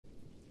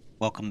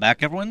Welcome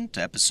back, everyone, to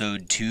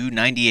episode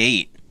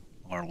 298,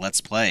 or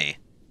Let's Play,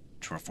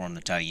 to reform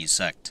the Taiyi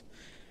Sect.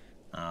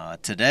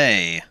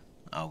 Today,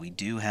 we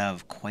do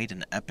have quite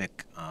an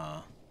epic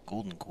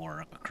golden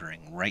core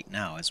occurring right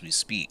now as we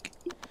speak.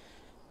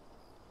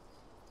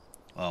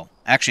 Well,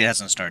 actually it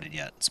hasn't started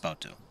yet. It's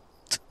about to.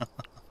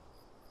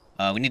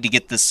 We need to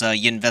get this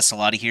yin vessel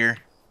out of here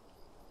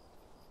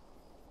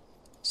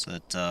so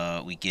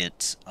that we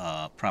get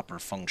proper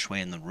feng shui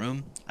in the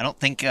room. I don't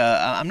think,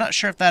 I'm not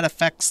sure if that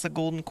affects the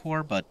golden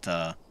core, but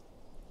we're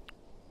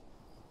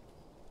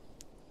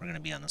going to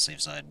be on the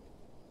safe side.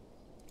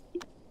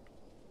 So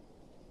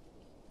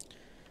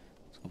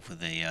hopefully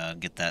they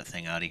get that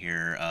thing out of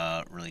here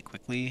really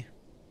quickly,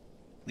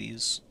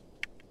 please.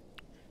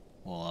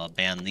 We'll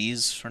ban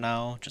these for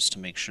now, just to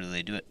make sure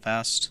they do it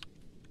fast.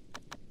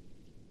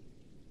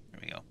 There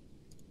we go.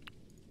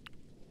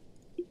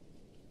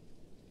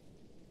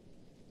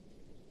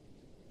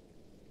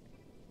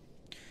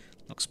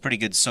 Looks pretty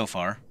good so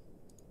far.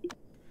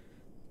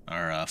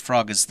 Our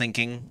frog is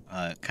thinking,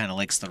 kind of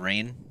likes the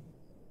rain.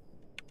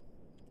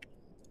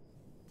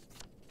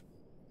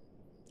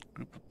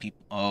 Group of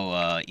people.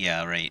 Oh,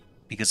 yeah, right.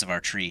 Because of our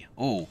tree.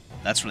 Oh,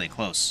 that's really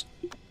close.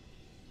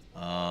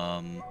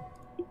 Let's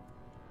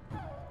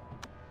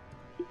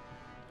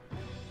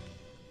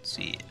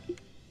see.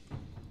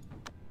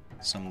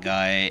 Some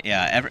guy.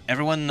 Yeah,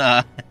 everyone.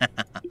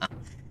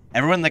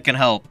 Everyone that can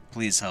help,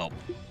 please help.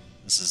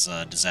 This is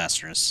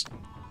disastrous.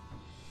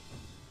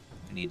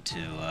 We need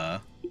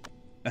to.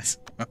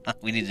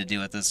 We need to deal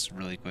with this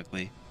really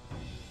quickly.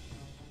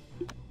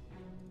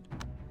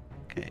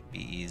 Okay,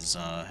 bees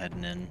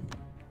heading in.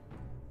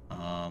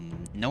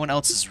 No one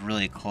else is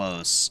really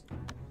close.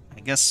 I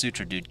guess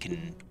Sutra Dude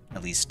can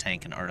at least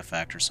tank an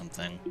artifact or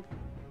something.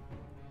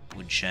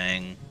 Wood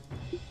Shang.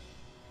 Oh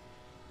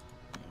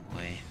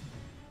boy.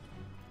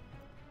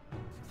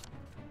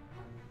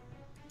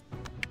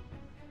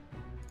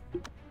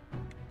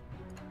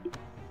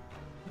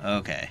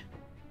 Okay.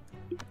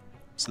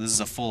 So this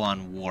is a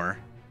full-on war.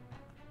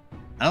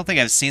 I don't think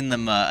I've seen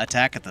them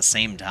attack at the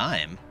same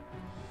time.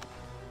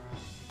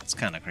 It's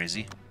kind of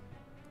crazy.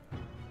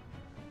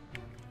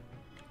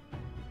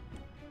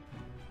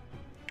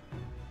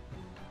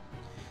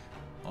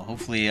 Well,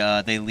 hopefully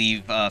they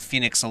leave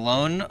Phoenix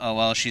alone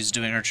while she's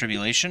doing her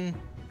tribulation.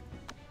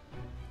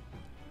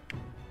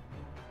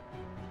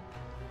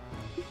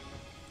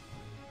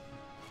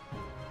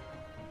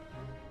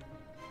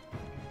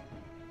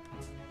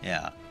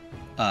 Yeah.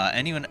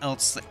 Anyone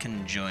else that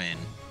can join,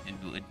 it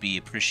would be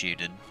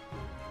appreciated.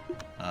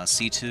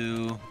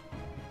 C2...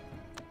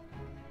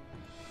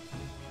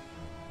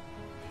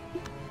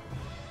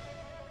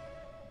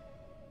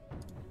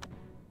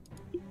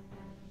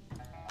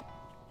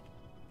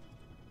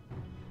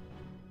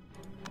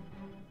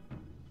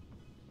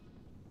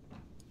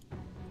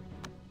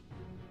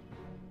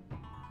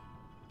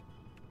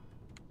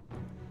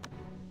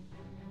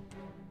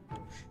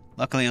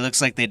 Luckily, it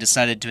looks like they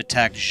decided to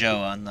attack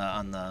Zhou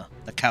on the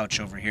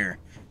couch over here.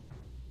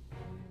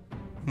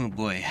 Oh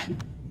boy.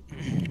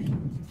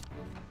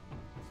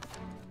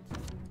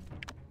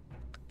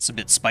 It's a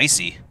bit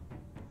spicy.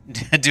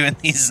 Doing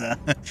these,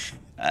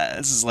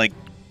 this is like...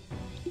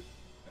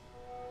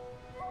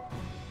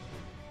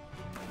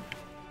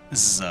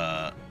 This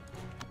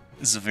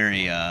is a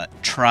very,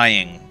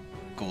 trying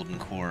Golden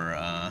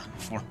Core,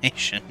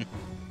 formation.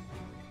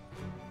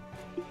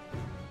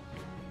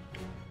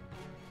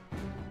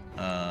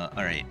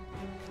 Alright.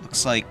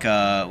 Looks like,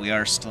 we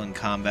are still in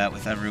combat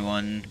with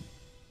everyone.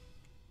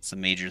 It's a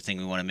major thing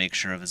we want to make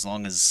sure of, as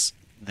long as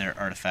their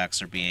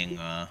artifacts are being,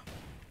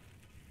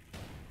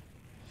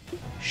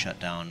 shut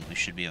down, we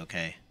should be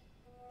okay.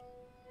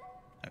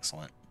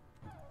 Excellent.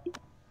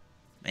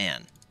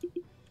 Man.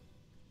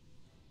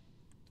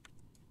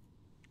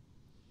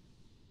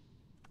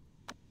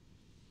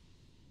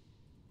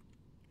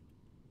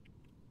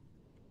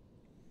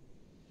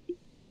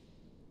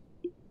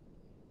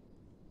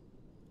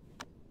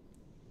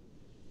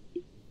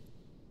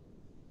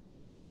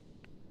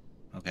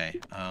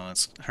 Okay,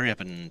 let's hurry up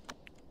and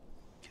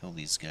kill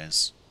these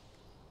guys.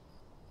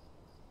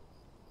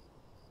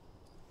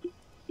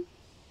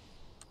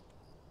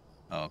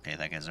 Oh, okay,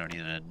 that guy's already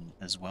dead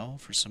as well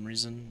for some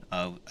reason.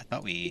 I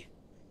thought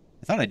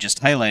I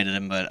just highlighted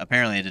him, but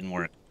apparently it didn't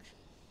work.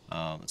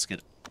 Let's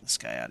get this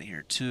guy out of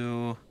here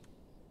too.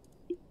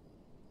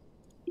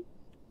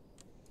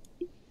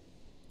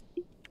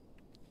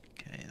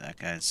 Okay, that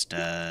guy's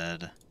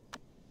dead.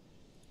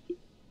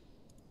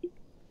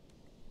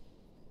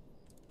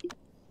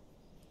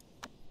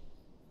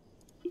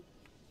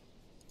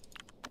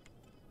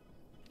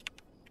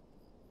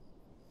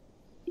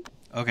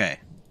 Okay.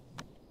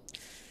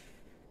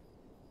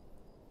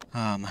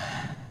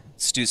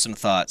 Let's do some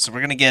thoughts. So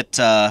we're gonna get,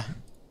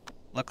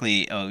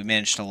 luckily, we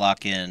managed to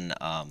lock in,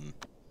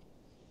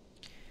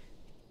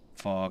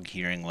 fog,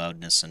 hearing,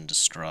 loudness, and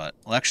distraught.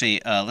 Well,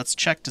 actually, let's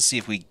check to see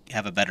if we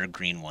have a better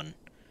green one.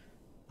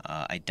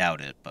 I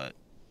doubt it, but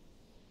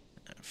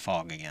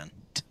fog again.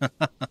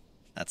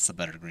 That's the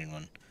better green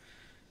one.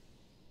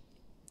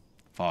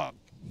 Fog.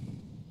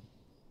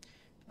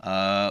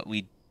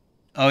 We.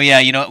 Oh yeah,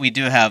 you know what? We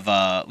do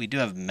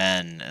have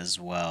men as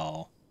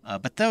well.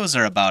 But those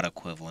are about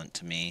equivalent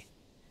to me.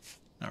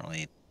 I don't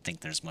really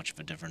think there's much of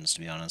a difference, to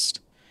be honest.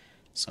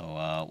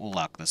 So we'll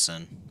lock this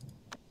in.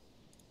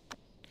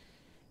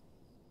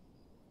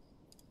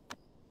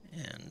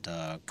 And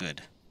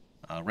good.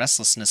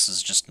 Restlessness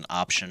is just an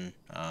option.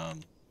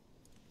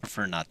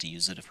 Prefer not to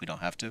use it if we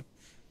don't have to.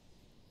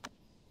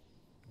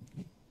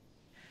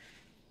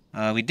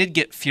 We did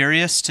get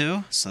Furious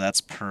too, so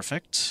that's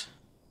perfect.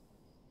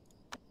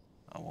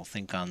 We'll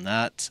think on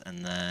that,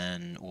 and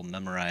then we'll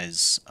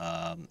memorize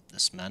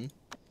this men.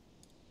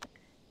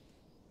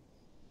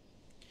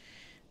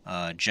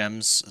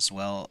 Gems as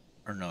well.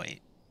 Or no,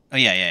 wait. Oh,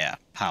 yeah.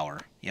 Power.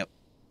 Yep.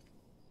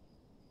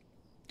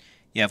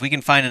 Yeah, if we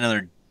can find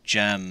another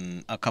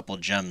gem, a couple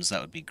gems,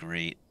 that would be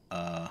great.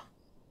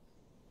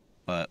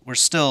 But we're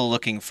still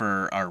looking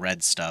for our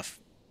red stuff.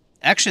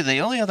 Actually, the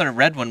only other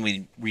red one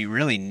we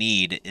really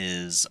need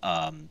is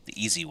the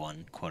easy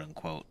one, quote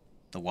unquote,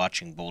 the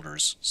watching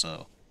boulders.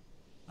 So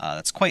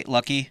that's quite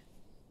lucky.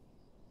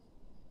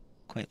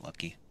 Quite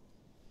lucky.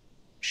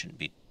 Shouldn't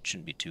be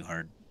too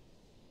hard.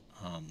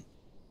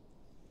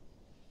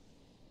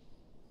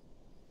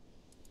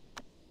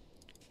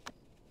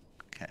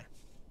 Okay.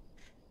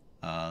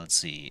 Let's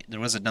see. There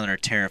was another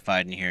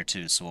terrified in here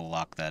too, so we'll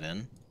lock that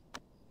in.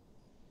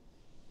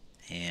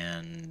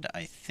 And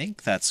I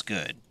think that's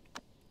good.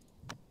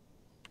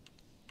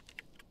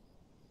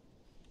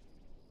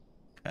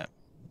 Okay.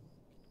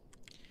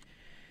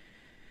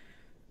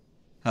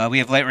 We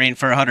have light rain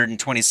for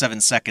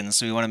 127 seconds,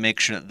 so we want to make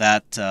sure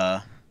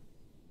that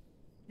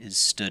is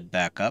stood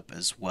back up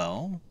as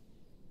well.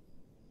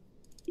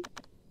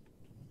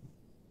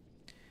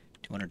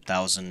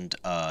 200,000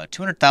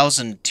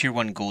 tier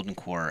 1 golden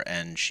core,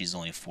 and she's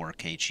only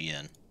 4k chi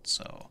in,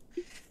 so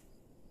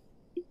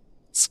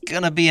it's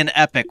gonna be an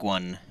epic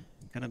one.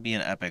 Gonna be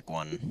an epic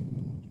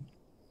one.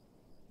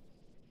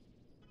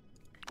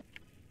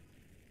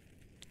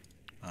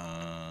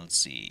 Let's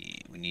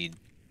see. We need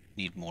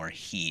more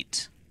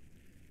heat.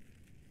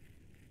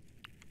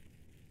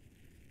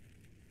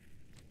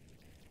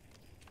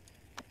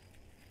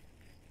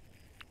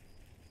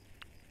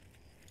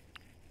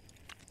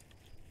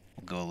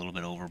 We'll go a little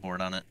bit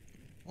overboard on it.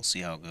 We'll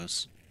see how it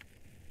goes.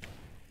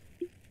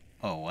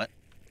 Oh, what?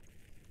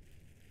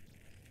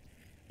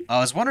 I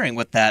was wondering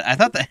what that. I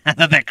thought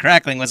that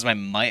crackling was my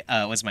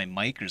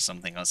mic or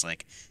something. I was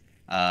like,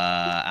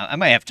 I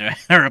might have to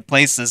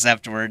replace this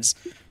afterwards.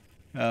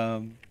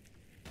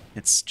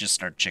 It's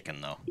just our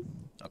chicken though.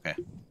 Okay.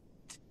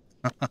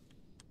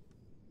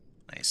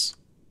 Nice.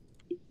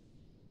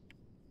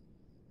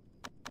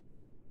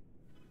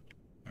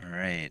 All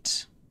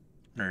right.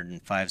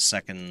 105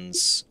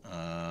 seconds.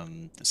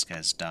 This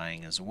guy's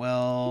dying as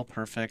well.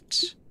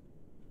 Perfect.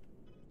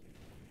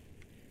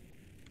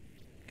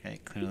 Okay,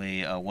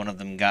 clearly one of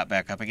them got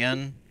back up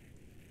again.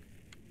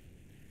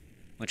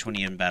 Which one are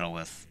you in battle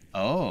with?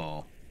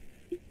 Oh.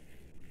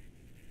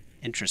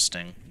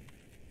 Interesting.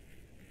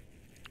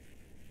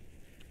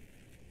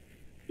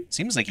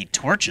 Seems like he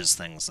torches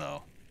things,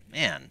 though.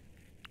 Man.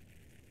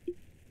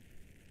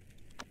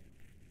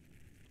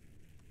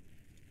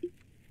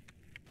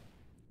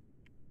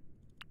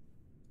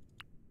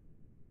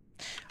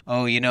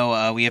 Oh, you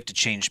know, we have to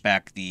change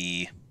back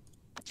the...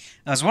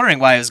 I was wondering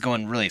why it was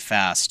going really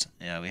fast.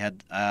 Yeah, we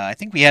had... I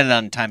think we had it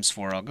on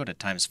 ×4. I'll go to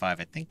 ×5.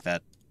 I think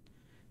that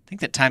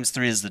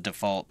 ×3 is the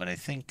default, but I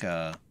think...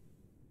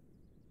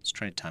 let's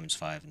try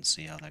 ×5 and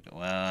see how that goes.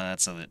 Well,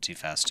 that's a bit too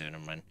fast, too.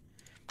 Never mind.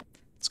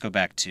 Let's go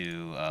back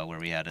to where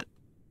we had it.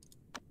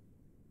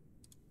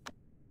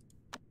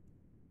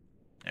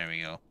 There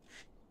we go.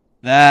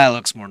 That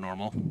looks more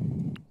normal.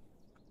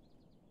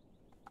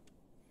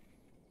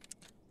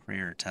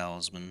 Prayer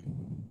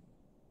Talisman.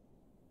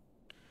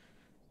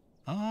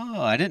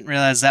 Oh, I didn't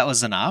realize that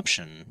was an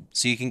option.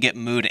 So you can get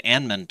mood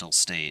and mental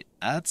state.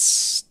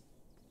 That's...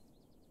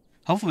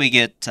 Hopefully we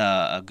get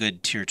a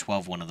good tier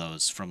 12 one of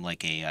those from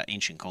like a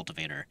ancient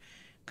cultivator.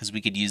 Because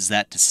we could use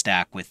that to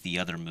stack with the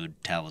other mood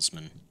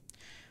talisman.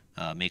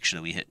 Make sure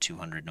that we hit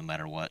 200 no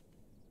matter what.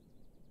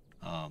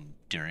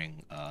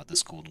 During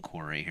this golden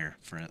core right here,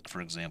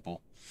 for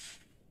example.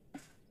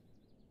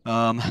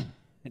 I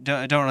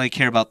don't really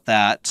care about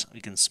that.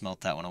 We can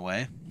smelt that one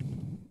away.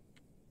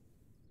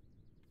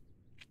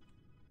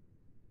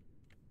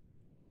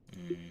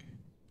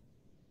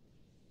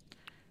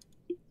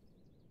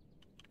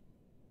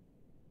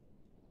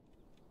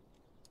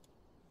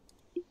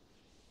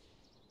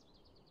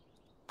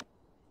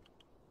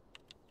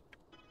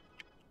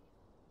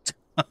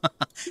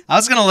 I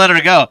was gonna let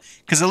her go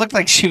because it looked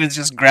like she was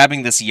just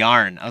grabbing this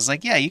yarn. I was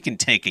like, "Yeah, you can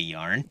take a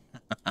yarn."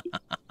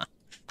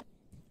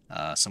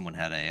 Someone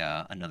had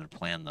another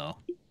plan though.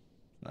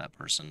 That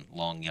person,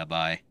 Long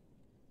Yabai.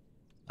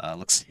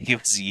 Looks like he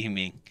was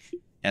yiming.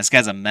 Yeah, this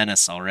guy's a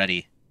menace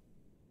already.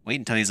 Wait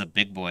until he's a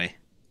big boy.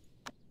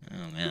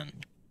 Oh man.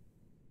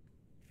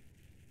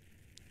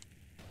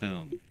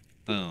 Boom,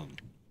 boom.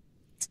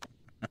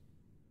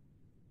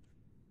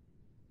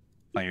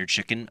 Fire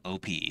chicken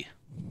OP.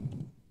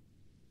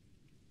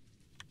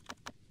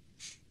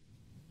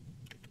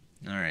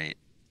 Alright.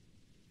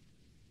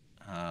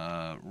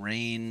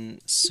 Rain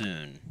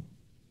soon.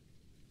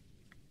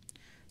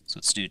 So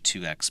let's do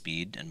 2x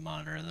speed and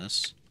monitor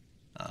this.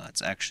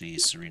 It's actually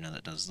Serena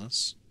that does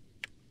this.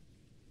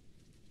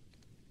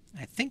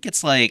 I think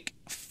it's like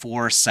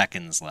 4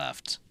 seconds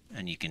left,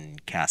 and you can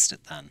cast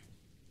it then.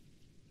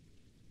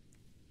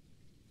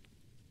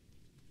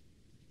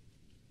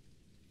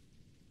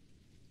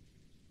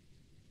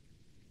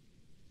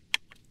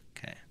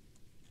 Okay.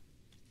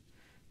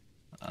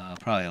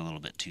 Probably a little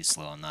bit too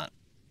slow on that.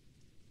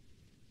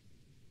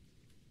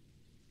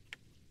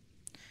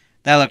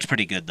 That looked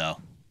pretty good, though.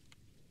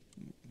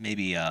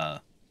 Maybe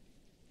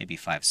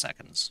 5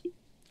 seconds.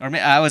 Or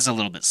I was a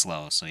little bit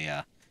slow, so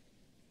yeah.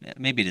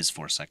 Maybe it is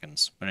 4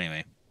 seconds. But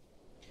anyway.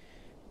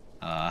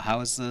 How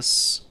is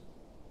this?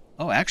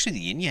 Oh, actually the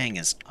yin-yang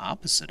is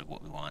opposite of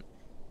what we want.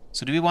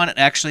 So do we want it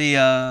actually,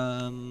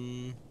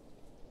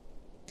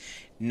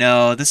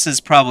 No, this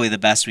is probably the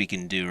best we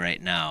can do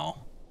right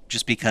now.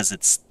 Just because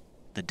it's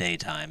the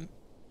daytime.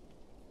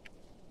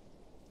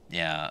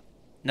 Yeah.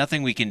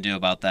 Nothing we can do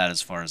about that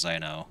as far as I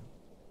know.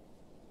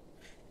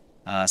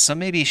 So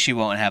maybe she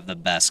won't have the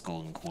best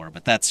golden core,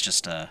 but that's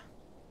just a...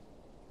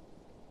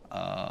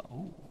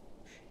 ooh.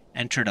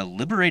 Entered a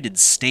liberated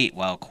state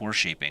while core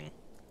shaping.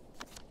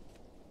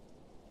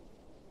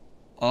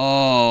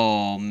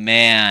 Oh,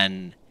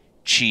 man.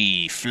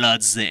 Chi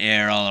floods the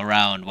air all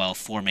around while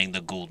forming the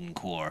golden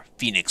core.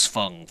 Phoenix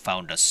Fung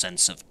found a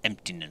sense of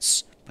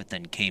emptiness, but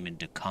then came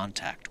into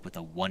contact with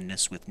a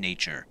oneness with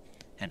nature.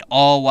 And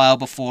all while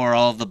before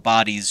all of the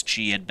body's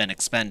chi had been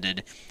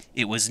expended,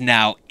 it was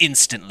now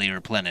instantly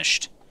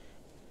replenished.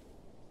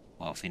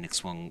 While Phoenix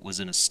Fung was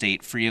in a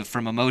state free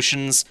from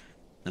emotions,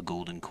 the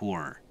golden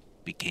core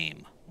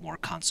became more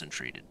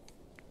concentrated.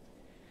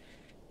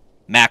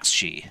 Max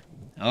Chi.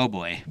 Oh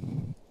boy.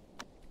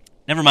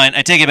 Never mind,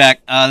 I take it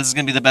back. This is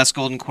going to be the best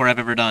golden core I've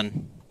ever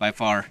done, by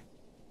far.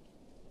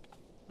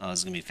 Oh, this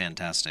is going to be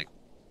fantastic.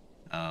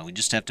 We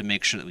just have to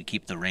make sure that we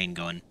keep the rain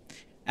going.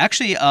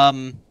 Actually,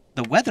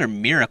 the weather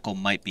miracle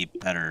might be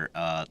better.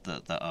 Let's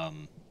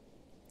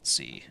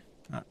see.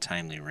 Not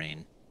timely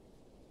rain.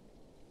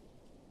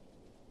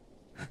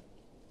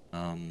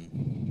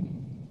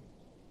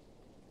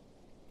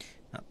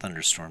 Not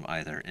thunderstorm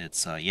either.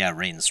 It's, yeah,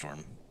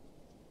 rainstorm.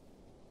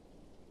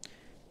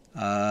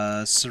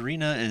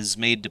 Serena is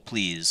made to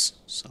please,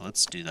 so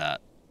let's do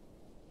that.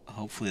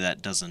 Hopefully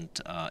that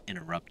doesn't,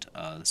 interrupt,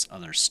 this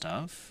other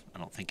stuff. I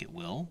don't think it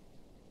will.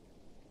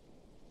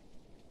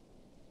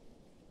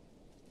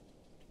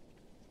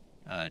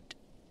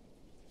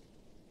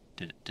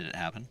 Did it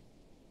happen?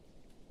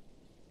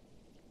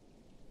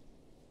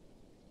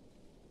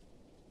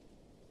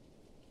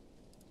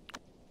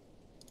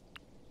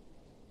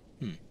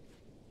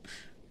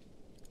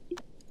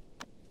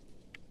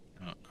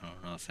 I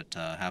don't know if it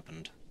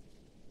happened.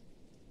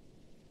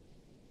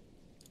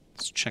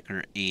 Let's check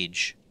her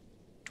age.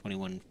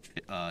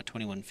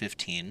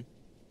 2115.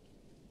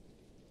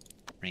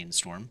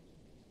 Rainstorm.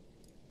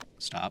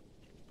 Stop.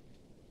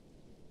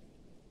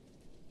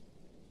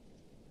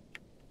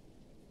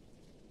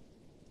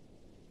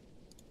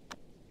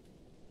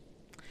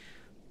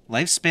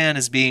 Lifespan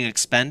is being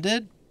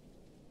expended,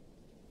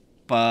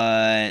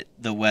 but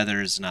the weather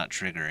is not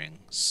triggering.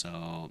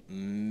 So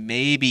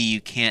maybe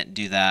you can't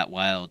do that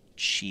while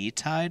Chi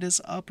Tide is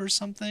up or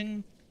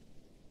something?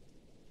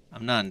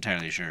 I'm not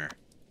entirely sure.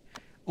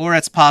 Or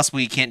it's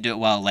possible you can't do it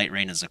while light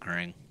rain is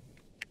occurring.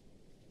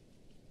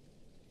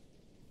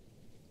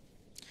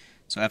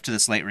 So after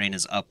this light rain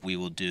is up, we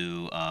will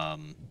do,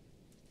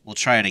 we'll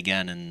try it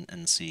again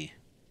and see.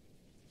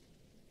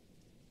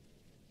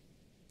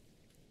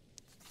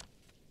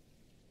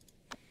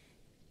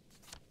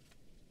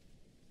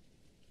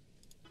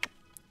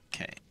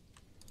 Okay.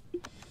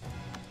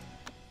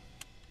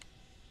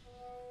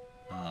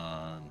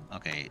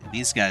 Okay,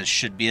 these guys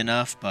should be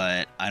enough,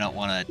 but I don't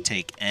want to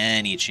take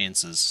any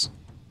chances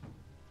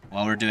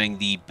while we're doing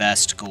the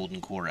best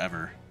golden core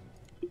ever.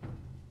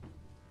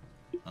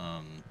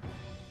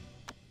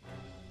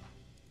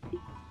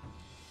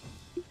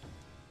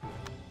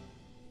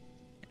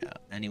 Yeah,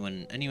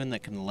 anyone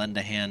that can lend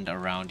a hand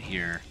around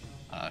here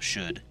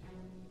should.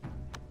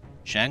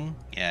 Zheng?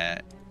 Yeah,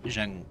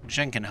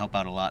 Zheng can help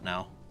out a lot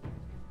now.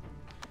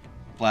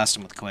 Blast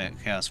him with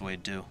Chaos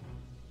Wade too.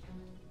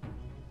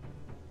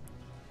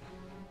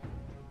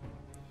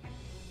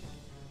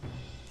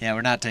 Yeah,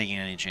 we're not taking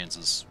any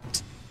chances.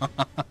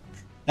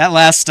 That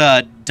last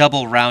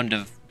double round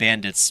of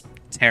bandits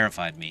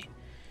terrified me.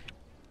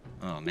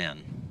 Oh,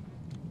 man.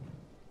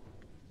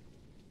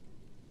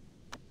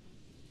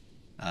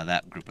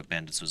 That group of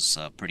bandits was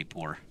pretty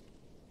poor.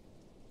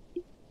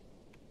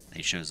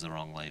 They chose the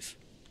wrong life.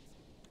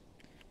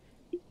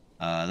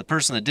 The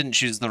person that didn't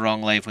choose the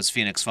wrong life was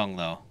Phoenix Fung,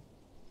 though.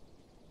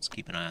 Let's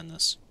keep an eye on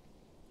this.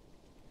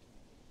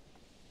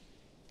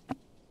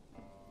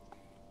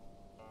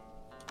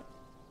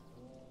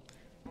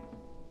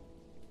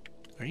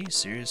 Are you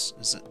serious?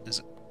 Is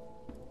it?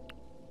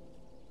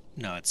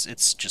 No,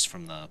 it's just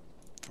from the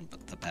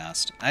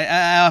past.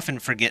 I often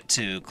forget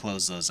to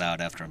close those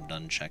out after I'm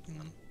done checking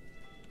them.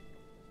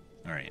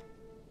 Alright.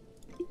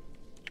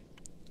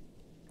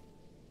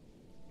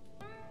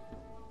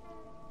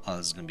 Oh,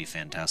 this is gonna be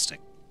fantastic.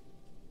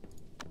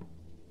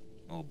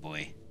 Oh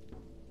boy.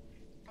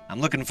 I'm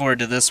looking forward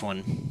to this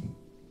one.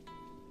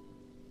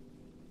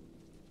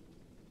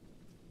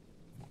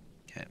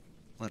 Okay,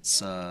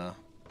 let's, at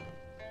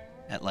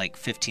like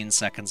 15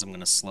 seconds, I'm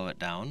gonna slow it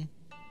down.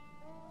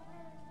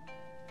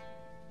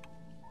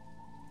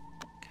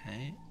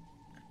 Okay.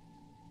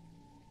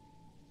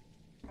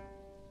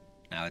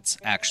 Now it's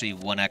actually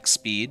 1x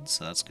speed,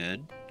 so that's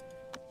good.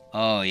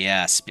 Oh,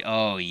 yes.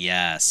 Oh,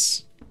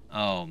 yes.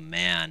 Oh,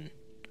 man.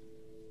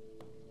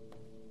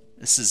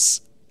 This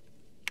is...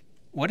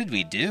 What did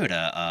we do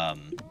to,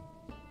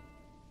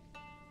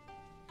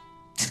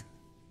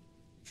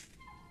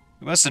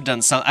 We must have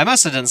done some... I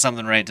must have done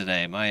something right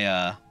today.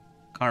 My,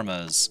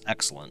 karma is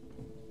excellent.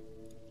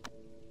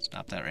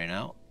 Stop that right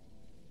now.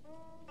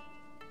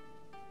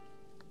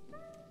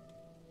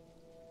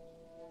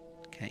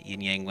 Okay,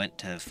 Yin Yang went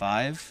to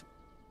 5.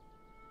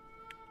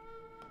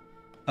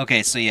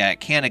 Okay, so yeah, it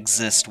can't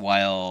exist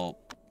while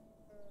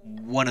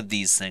one of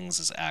these things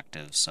is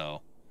active,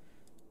 so...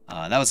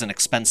 that was an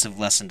expensive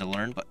lesson to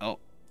learn, but... Oh.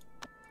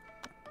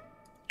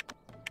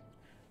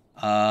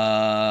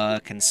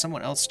 Can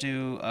someone else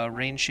do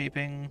rain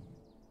shaping?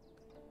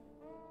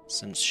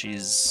 Since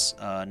she's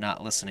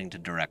not listening to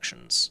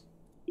directions.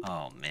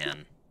 Oh,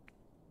 man.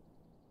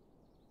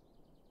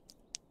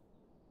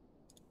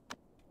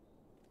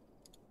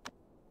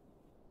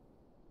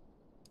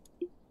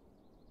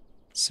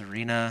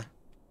 Serena,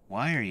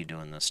 why are you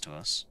doing this to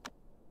us?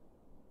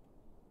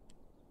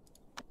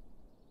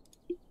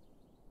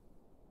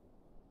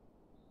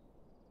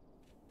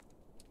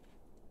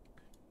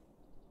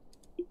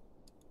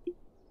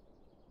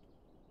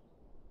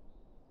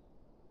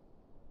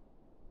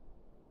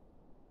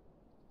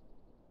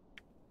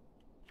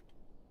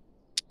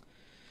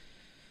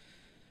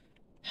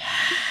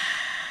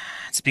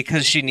 It's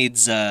because she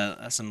needs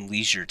some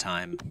leisure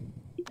time.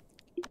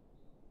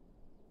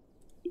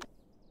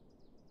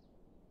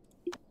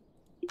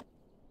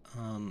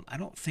 I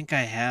don't think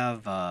I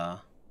have, I've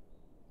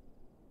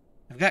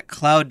got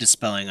cloud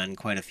dispelling on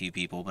quite a few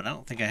people, but I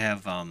don't think I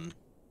have,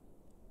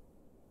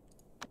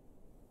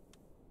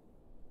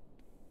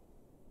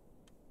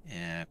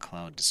 yeah,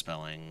 cloud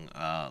dispelling.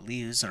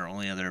 Liu's our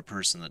only other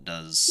person that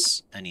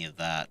does any of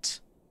that.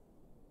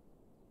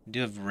 We do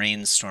have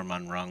rainstorm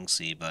on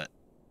Rongsi, but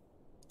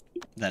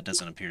that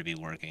doesn't appear to be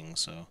working,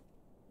 so...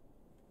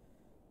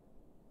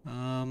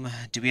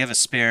 do we have a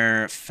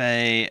spare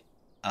Fae?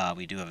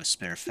 We do have a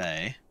spare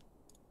Fae.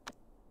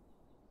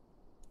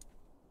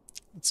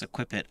 Let's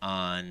equip it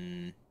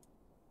on...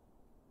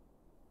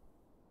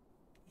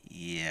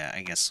 Yeah,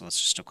 I guess let's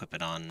just equip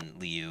it on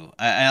Liu.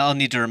 I'll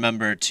need to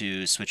remember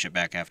to switch it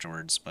back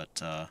afterwards,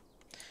 but,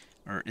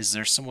 or is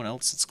there someone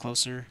else that's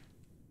closer?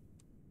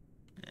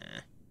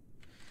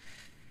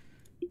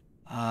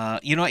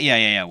 You know what?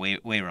 Yeah. Way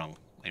wrong.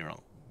 Way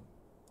wrong.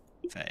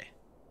 Faye.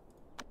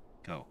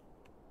 Go.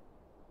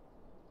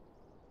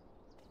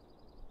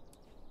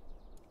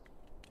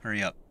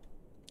 Hurry up.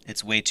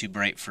 It's way too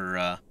bright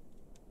for,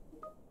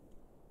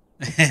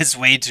 it's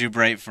way too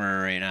bright for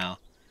her right now.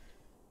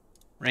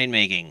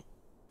 Rainmaking.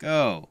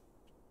 Go.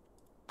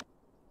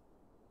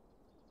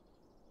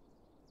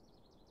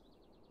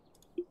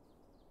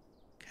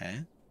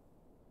 Okay.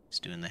 He's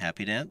doing the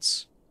happy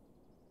dance.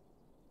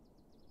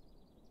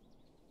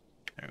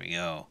 There we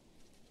go.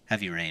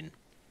 Heavy rain.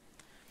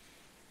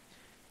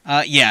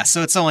 Yeah,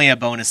 so it's only a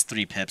bonus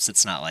 3 pips.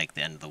 It's not like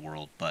the end of the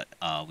world, but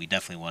we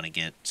definitely want to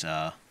get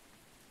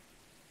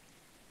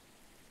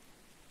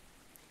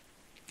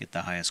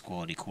the highest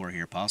quality core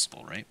here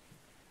possible, right?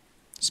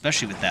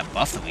 Especially with that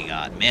buff that we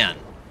got. Man,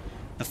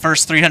 the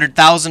first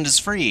 300,000 is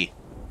free.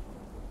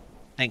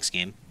 Thanks,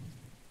 game.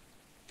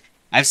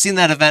 I've seen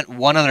that event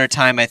one other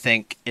time, I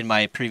think, in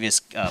my previous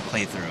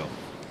playthrough.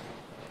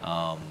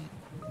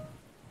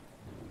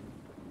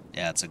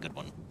 Yeah, it's a good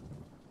one.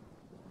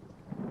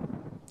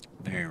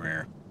 Very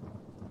rare.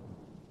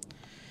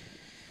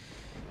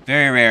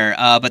 Very rare,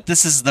 but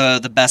this is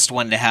the best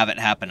one to have it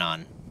happen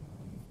on.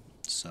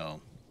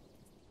 So...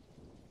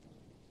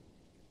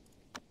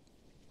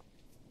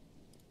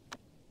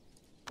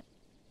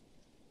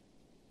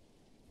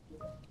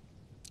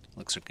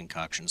 Elixir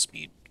concoction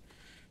speed.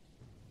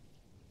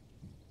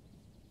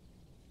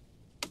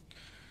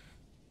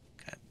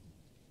 Okay.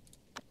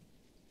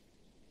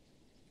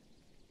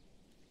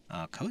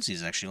 Cozy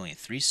is actually only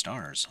 3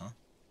 stars, huh?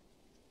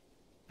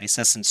 Ice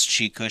Essence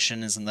Chi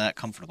Cushion, isn't that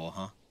comfortable,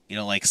 huh? You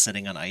don't like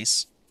sitting on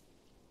ice?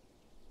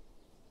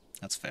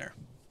 That's fair.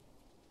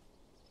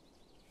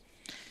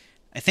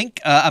 I think,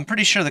 I'm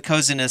pretty sure the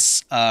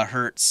coziness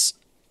hurts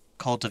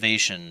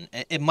Cultivation.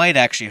 It might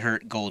actually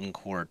hurt Golden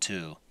Core,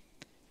 too.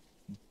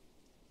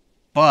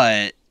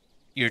 But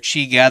your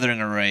Chi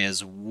Gathering Array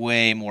is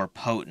way more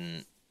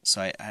potent,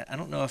 so I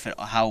don't know if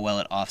how well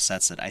it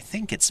offsets it. I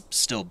think it's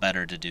still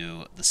better to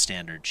do the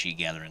standard Chi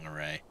Gathering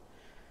Array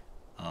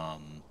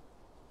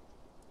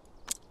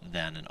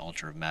than an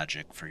Altar of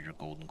Magic for your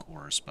Golden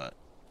Cores, but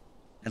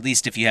At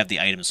least if you have the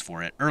items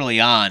for it. Early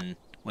on,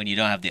 when you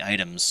don't have the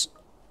items,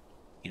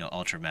 you know,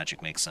 Ultra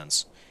Magic makes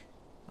sense.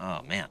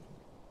 Oh, man.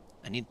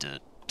 I need to...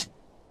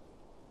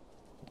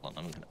 Hold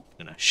on, I'm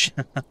gonna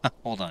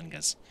hold on,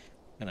 guys.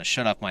 I'm gonna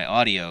shut off my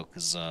audio,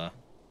 because,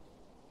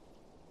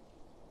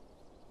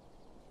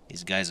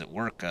 these guys at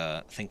work,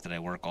 think that I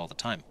work all the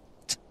time.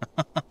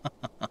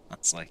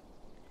 It's like...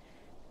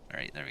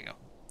 Alright, there we go.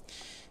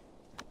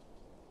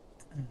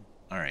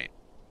 Alright.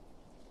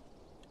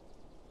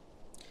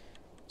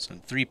 So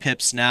 3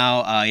 pips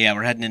now. Yeah,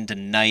 we're heading into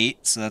night,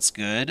 so that's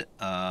good.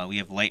 We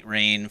have light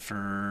rain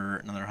for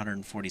another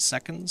 140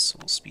 seconds.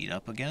 We'll speed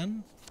up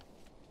again.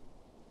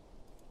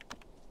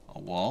 A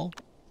wall.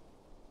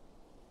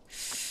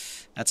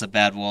 That's a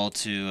bad wall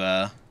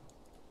to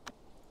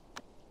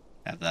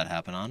have that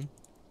happen on.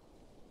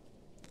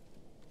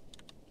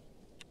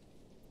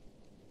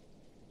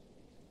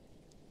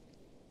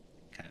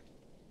 Okay.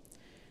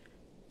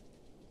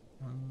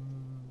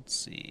 Let's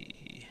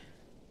see.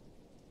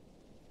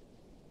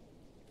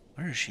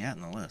 Where is she at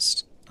in the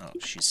list? Oh,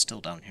 she's still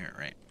down here,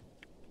 right?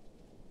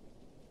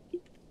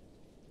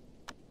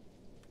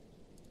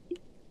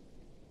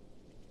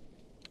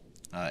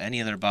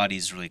 Any other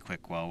bodies really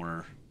quick while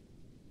we're...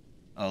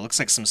 Oh, it looks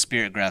like some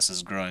spirit grass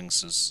is growing,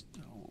 so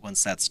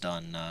once that's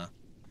done,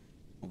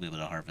 we'll be able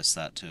to harvest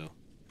that too.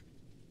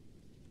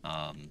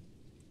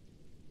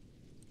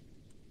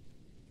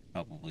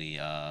 Probably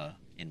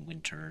in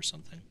winter or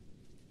something.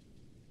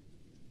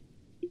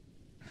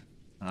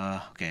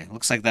 Okay,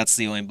 looks like that's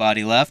the only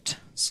body left,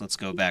 so let's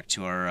go back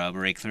to our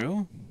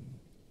breakthrough.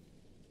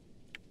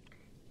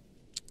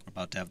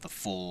 We're about to have the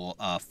full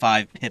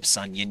 5 pips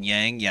on Yin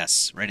Yang.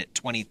 Yes, right at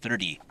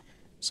 20:30,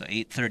 so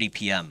 8:30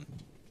 p.m.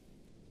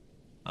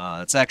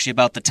 That's actually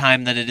about the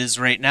time that it is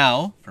right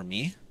now for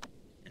me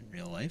in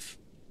real life.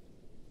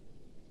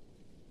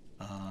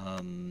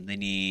 They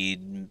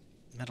need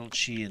Metal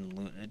Chi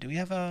and do we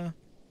have a...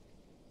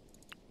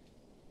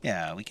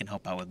 Yeah, we can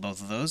help out with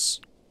both of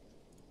those.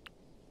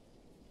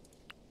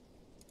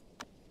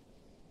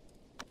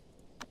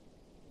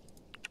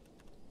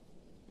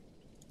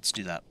 Let's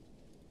do that.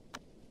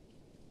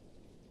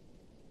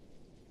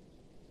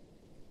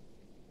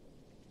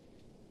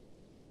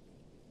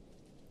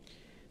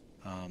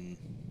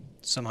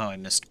 Somehow I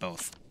missed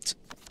both.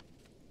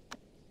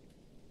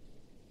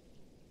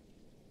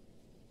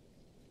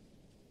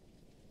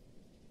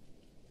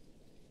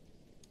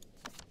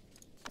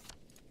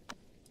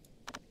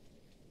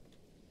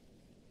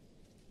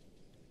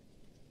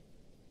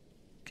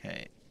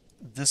 Okay,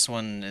 this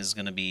one is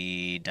going to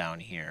be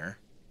down here.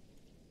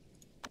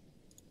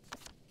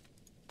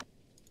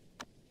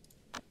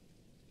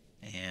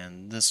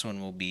 And this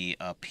one will be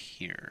up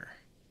here.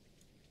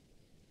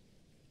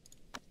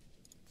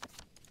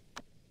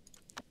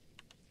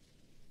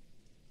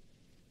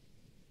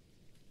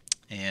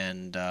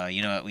 And,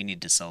 you know what? We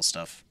need to sell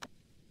stuff.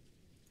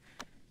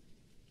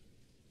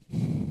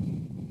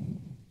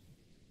 Could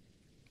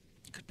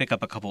pick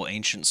up a couple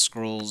ancient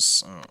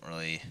scrolls. I don't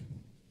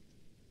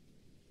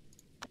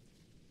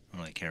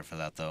really care for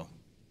that, though.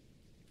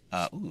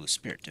 Ooh,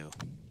 Spirit Dew.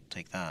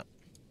 Take that.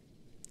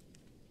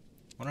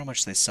 Wonder how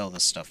much they sell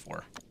this stuff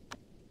for.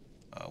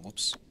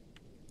 Whoops.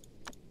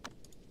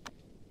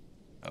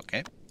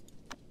 Okay.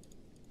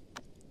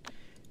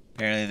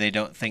 Apparently they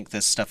don't think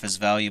this stuff is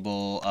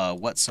valuable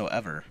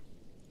whatsoever.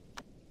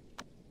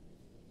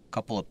 A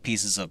couple of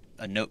pieces of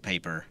note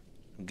paper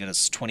will get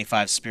us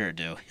 25 Spirit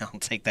Dew. I'll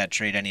take that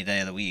trade any day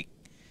of the week.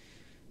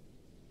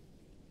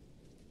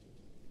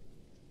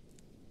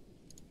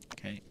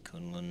 Okay,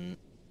 Kunlun.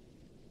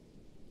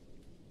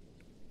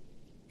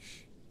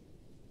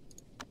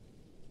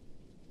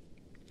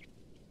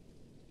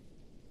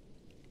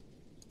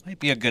 Might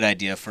be a good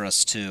idea for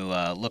us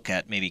to look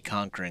at maybe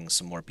conquering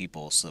some more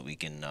people so that we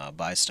can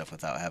buy stuff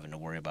without having to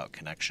worry about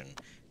connection.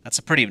 That's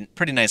a pretty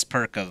nice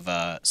perk of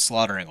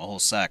slaughtering a whole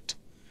sect,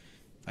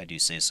 if I do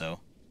say so.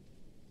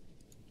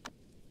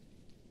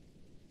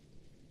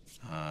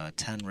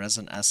 10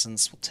 resin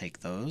essence, we'll take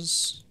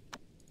those.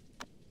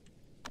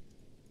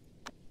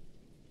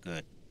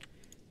 Good.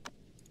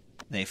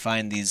 They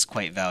find these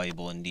quite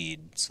valuable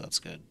indeed, so that's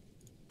good.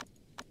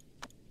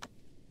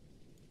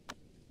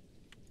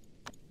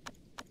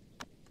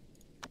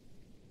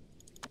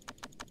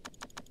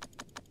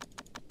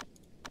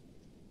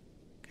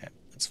 Okay,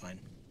 that's fine.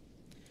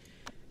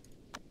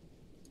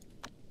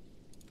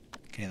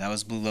 Okay, that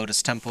was Blue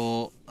Lotus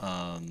Temple.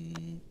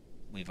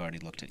 We've already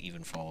looked at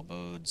Evenfall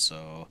Abode,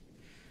 so...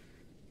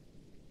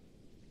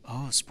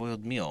 Oh,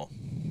 spoiled meal.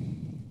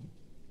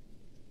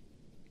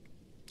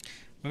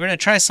 We're gonna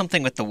try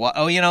something with the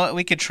oh, you know what?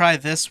 We could try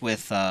this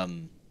with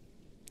we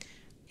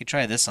could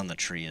try this on the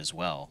tree as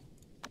well.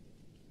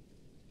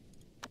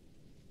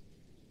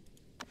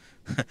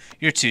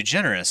 You're too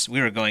generous.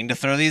 We were going to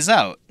throw these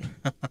out.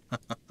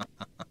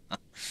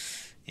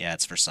 Yeah,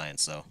 it's for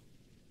science though.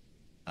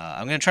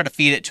 I'm gonna try to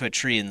feed it to a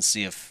tree and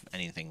see if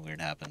anything weird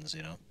happens.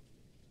 You know,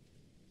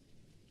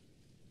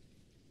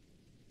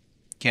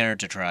 can't hurt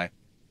to try.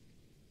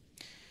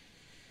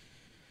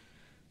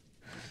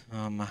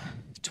 Um,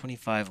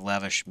 25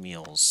 lavish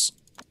meals.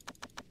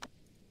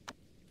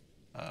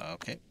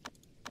 Okay.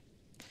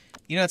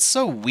 You know, it's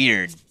so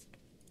weird.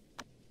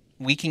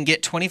 We can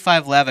get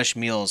 25 lavish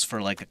meals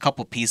for like a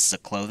couple pieces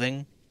of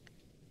clothing,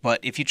 but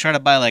if you try to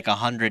buy like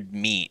 100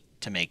 meat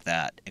to make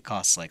that, it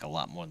costs like a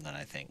lot more than that,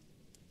 I think.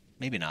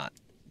 Maybe not,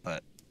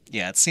 but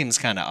yeah, it seems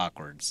kind of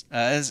awkward.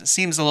 It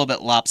seems a little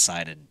bit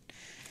lopsided.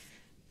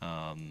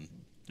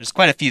 There's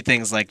quite a few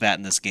things like that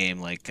in this game.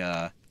 Like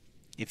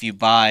if you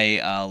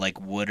buy like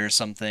wood or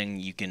something,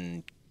 you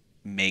can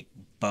make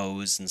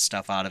bows and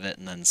stuff out of it,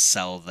 and then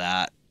sell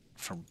that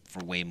for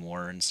way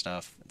more and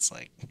stuff. It's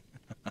like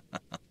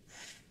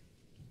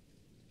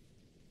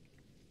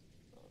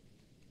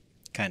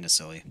kind of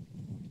silly.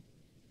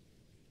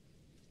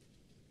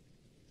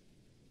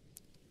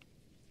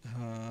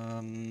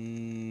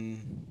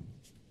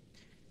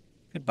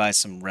 Could buy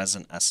some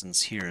resin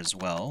essence here as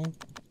well.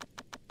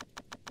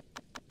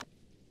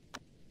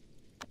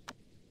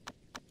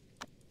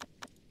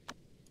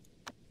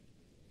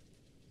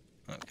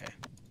 Okay.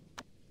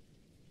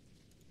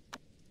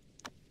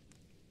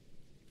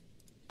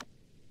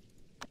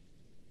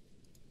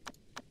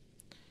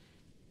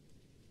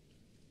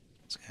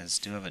 These guys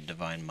do have a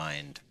divine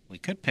mind. We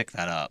could pick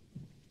that up.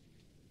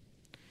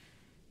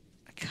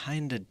 I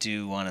kinda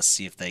do want to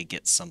see if they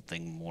get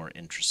something more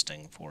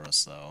interesting for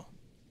us, though.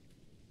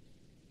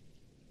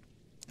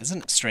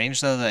 Isn't it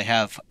strange, though, that they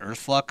have Earth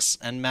Flux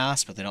en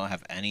masse, but they don't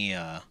have any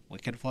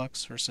Wicked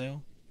Flux for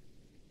sale?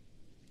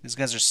 These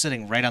guys are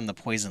sitting right on the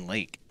Poison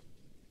Lake.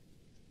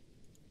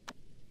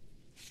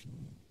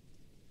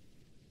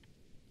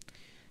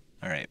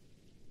 Alright.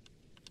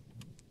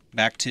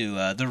 Back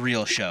to the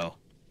real show.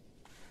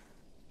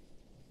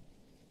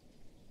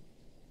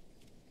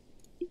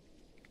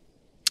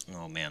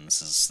 Oh man,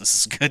 this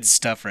is good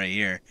stuff right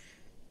here.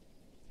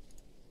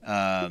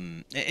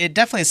 It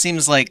definitely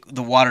seems like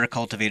the water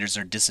cultivators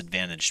are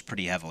disadvantaged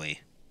pretty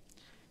heavily.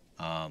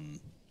 Because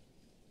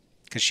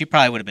she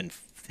probably would have been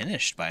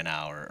finished by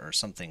now, or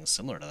something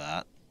similar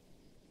to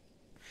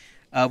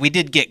that. We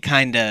did get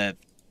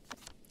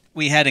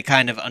we had a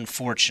kind of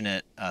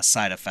unfortunate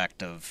side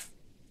effect of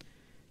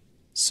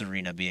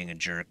Serena being a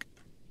jerk.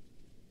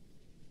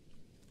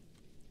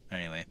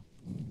 Anyway.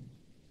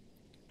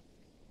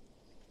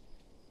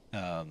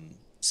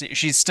 So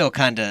she's still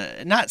kind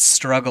of, not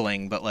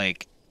struggling, but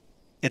like,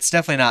 it's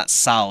definitely not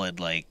solid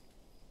like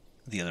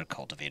the other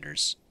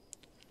cultivators.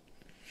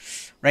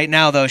 Right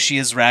now, though, she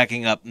is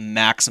racking up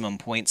maximum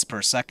points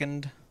per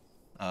second.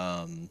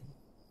 The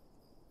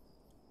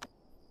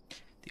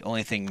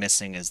only thing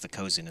missing is the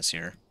coziness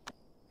here.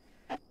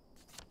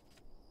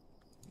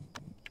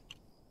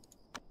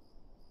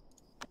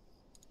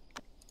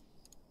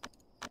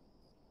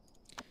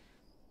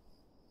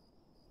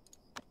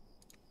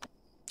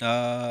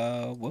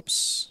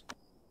 Whoops.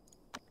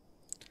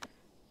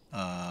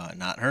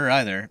 Not her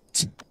either.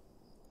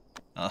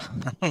 I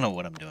don't know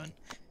what I'm doing.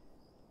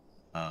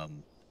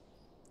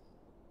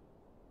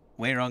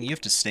 Wei Rong, you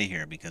have to stay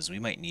here because we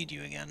might need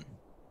you again.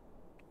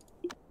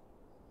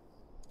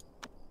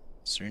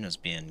 Serena's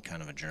being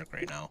kind of a jerk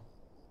right now.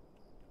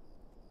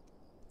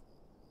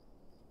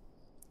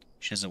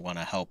 She doesn't want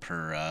to help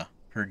her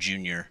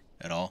junior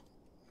at all.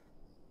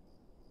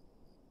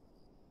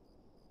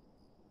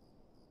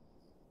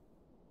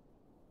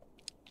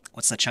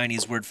 What's the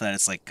Chinese word for that?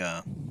 It's like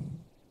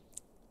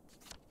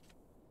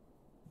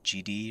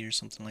GD or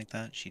something like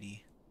that. GD.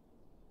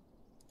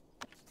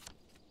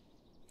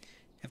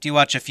 After you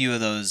watch a few of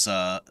those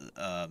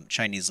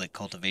Chinese like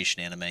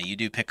cultivation anime, you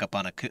do pick up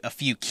on a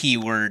few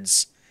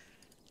keywords.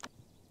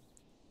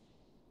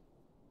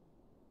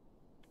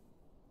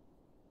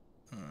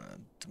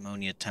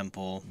 Daemonia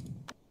Temple.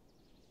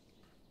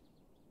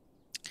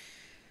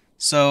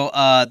 So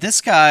this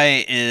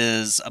guy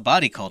is a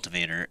body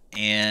cultivator,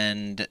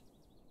 and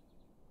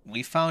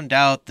we found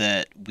out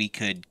that we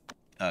could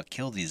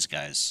kill these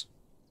guys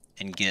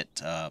and get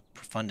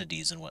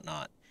profundities and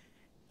whatnot.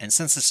 And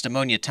since it's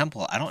Daemonia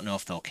Temple, I don't know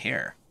if they'll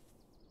care.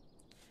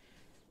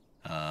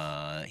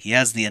 He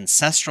has the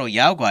Ancestral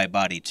Yaoguai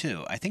body,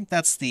 too. I think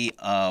that's the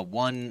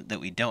one that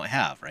we don't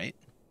have, right?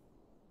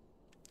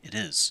 It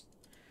is.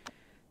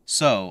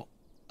 So,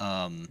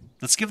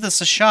 let's give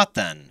this a shot,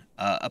 then.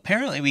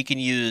 Apparently, we can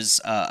use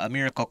a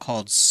miracle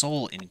called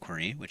Soul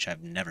Inquiry, which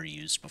I've never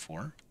used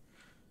before.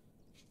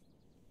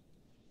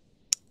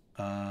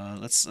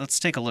 Let's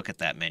take a look at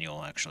that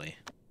manual, actually.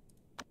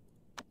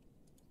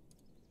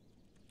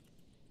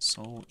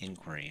 Soul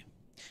Inquiry.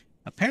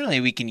 Apparently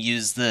we can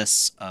use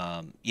this,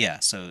 yeah,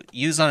 so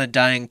use on a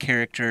dying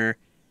character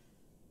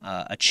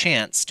a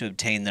chance to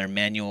obtain their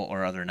manual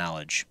or other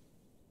knowledge.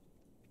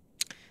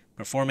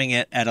 Performing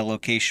it at a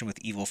location with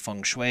evil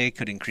feng shui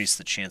could increase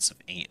the chance of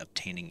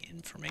obtaining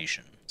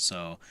information.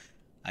 So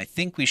I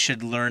think we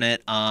should learn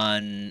it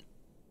on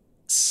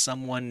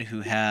someone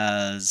who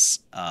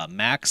has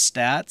max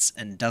stats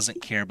and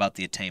doesn't care about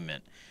the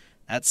attainment.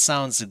 That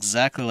sounds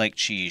exactly like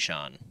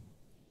Chi-Shan.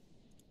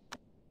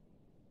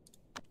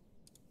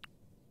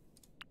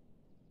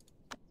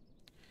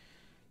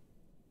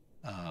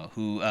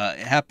 who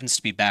happens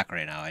to be back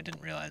right now. I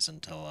didn't realize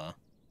until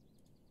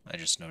I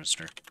just noticed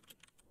her.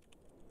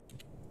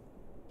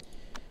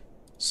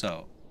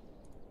 So,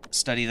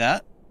 study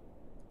that.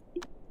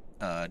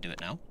 Do it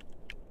now.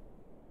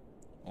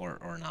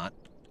 Or not.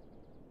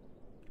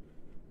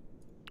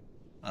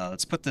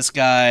 Let's put this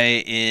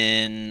guy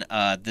in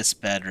this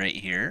bed right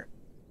here.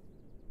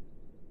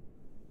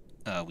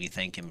 We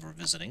thank him for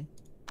visiting.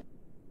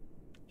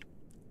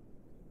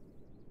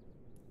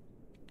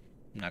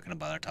 I'm not going to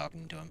bother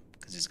talking to him,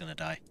 because he's going to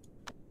die.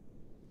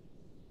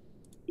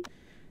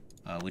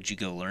 Would you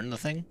go learn the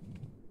thing?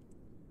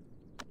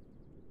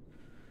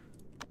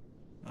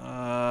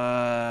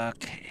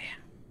 Okay.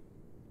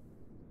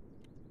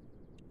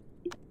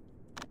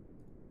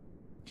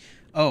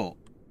 Oh.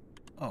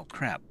 Oh,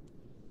 crap.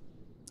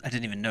 I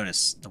didn't even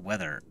notice the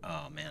weather.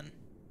 Oh, man.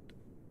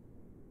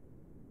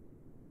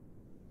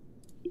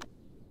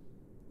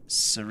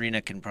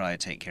 Serena can probably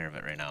take care of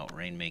it right now.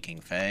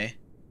 Rainmaking Fae.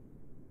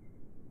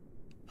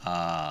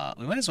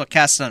 We might as well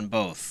cast it on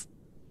both.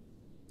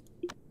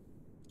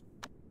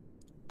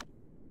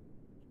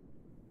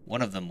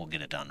 One of them will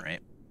get it done,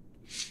 right?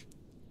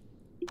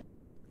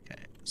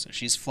 Okay, so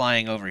she's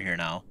flying over here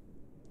now.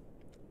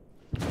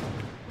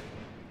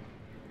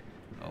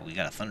 Oh, we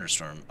got a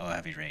thunderstorm. Oh,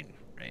 heavy rain,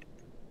 right.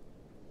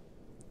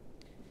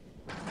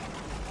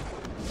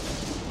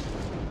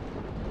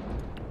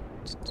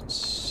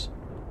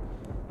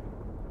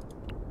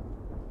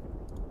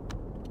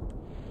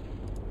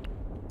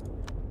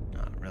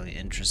 Not really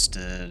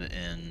interested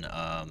in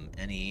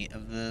any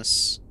of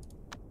this.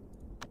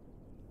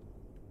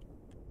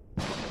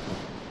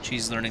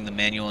 She's learning the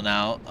manual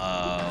now.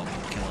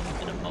 We'll kill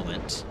him in a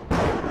moment.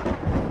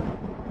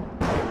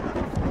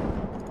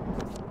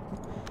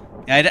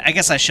 Yeah, I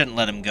guess I shouldn't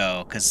let him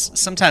go, because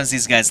sometimes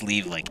these guys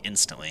leave, like,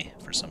 instantly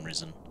for some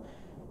reason.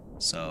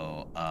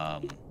 So,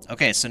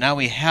 okay, so now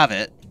we have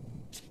it.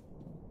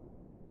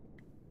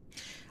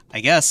 I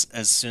guess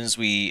as soon as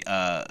we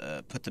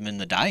put them in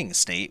the dying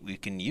state, we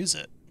can use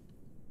it.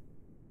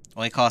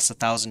 Only costs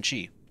 1,000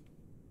 chi.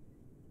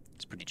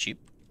 It's pretty cheap.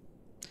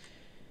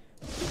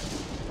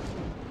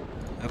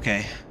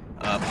 Okay,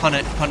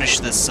 punish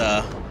this,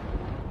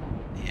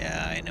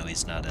 yeah, I know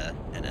he's not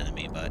an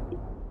enemy, but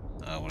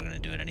we're gonna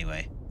do it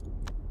anyway.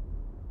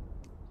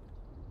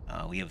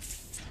 We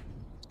have,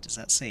 does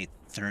that say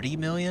 30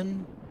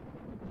 million?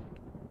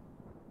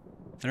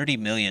 30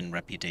 million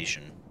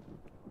reputation.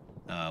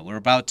 We're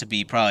about to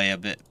be probably a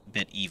bit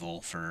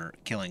evil for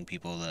killing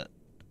people that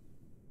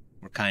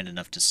were kind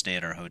enough to stay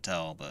at our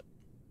hotel, but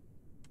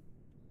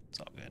it's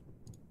all good.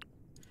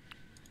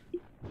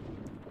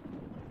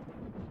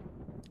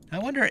 I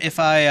wonder if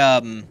I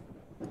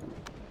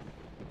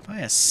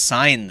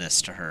assign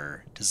this to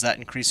her, does that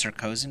increase her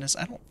coziness?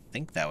 I don't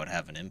think that would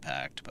have an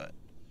impact, but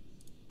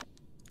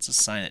let's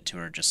assign it to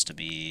her just to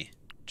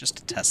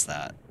test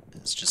that.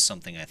 It's just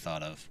something I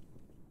thought of.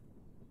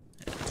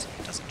 It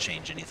doesn't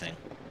change anything.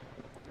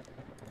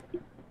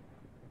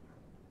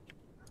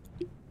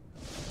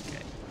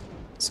 Okay,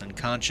 it's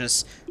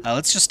unconscious.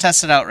 Let's just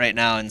test it out right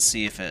now and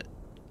see if it.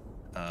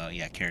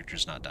 Yeah,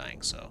 character's not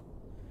dying, so.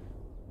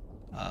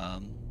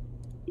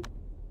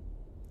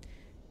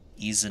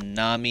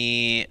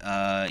 Izanami,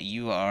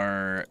 you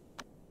are,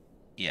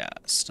 yeah,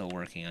 still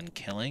working on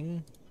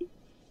killing.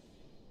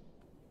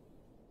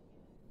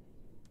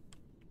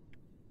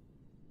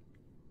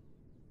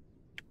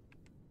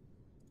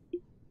 We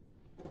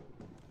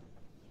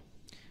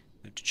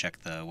have to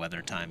check the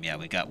weather time. Yeah,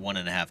 we got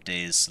 1.5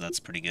 days, so that's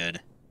pretty good.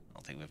 I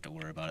don't think we have to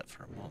worry about it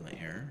for a moment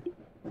here.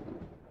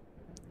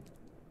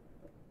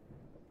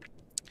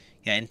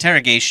 Yeah,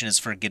 interrogation is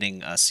for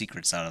getting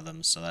secrets out of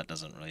them, so that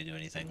doesn't really do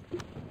anything.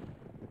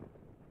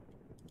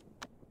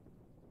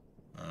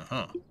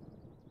 Uh-huh.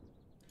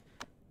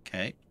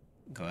 Okay,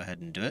 go ahead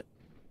and do it.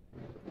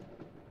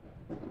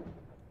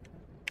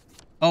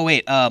 Oh,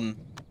 wait,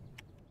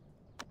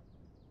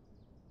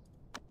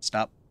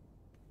 stop.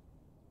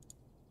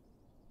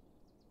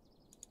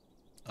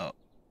 Oh,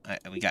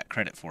 we got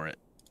credit for it.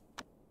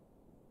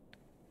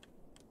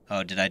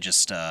 Oh, did I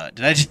just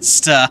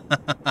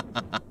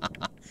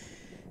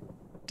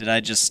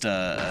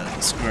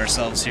screw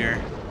ourselves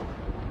here?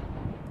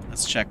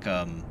 Let's check,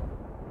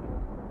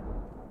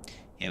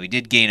 yeah, we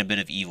did gain a bit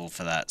of evil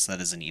for that, so that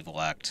is an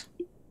evil act.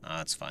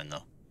 That's fine,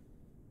 though.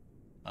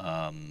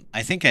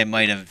 I think I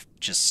might have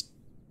just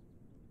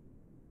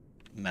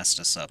messed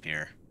us up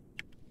here.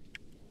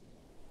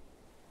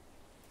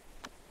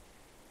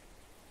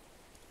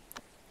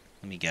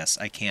 Let me guess.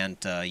 I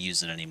can't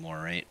use it anymore,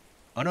 right?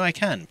 Oh, no, I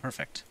can.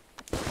 Perfect.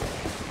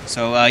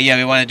 So, yeah,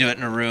 we want to do it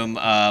in a room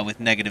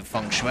with negative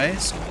feng shui,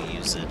 so we'll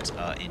use it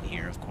in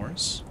here, of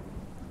course.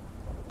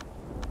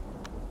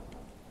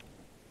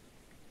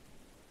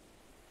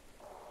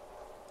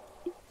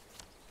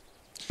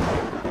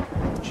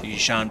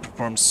 Shan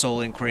performs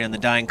soul inquiry on the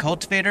dying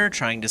cultivator,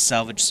 trying to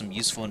salvage some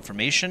useful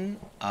information.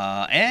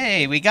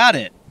 Hey, we got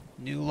it!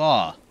 New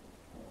law.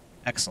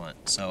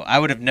 Excellent. So, I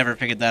would have never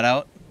figured that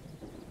out.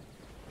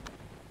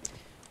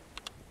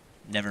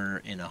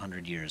 Never in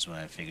 100 years would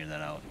I figure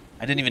that out.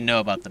 I didn't even know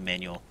about the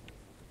manual.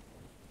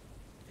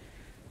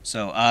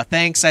 So,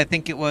 thanks, I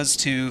think it was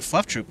to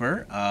Fluff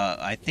Trooper.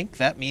 I think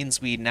that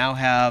means we now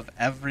have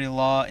every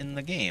law in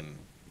the game.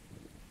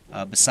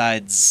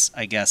 Besides,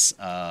 I guess,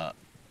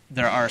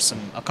 there are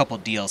a couple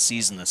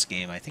DLCs in this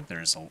game. I think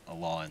there's a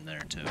law in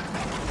there, too.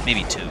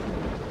 Maybe 2.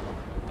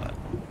 But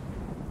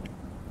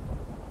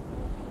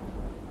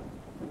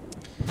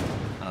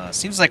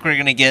seems like we're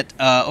gonna get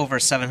over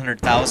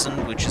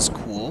 700,000, which is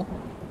cool.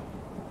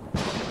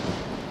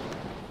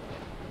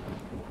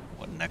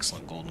 What an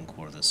excellent golden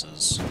core this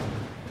is.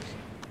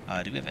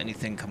 Do we have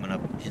anything coming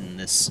up in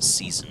this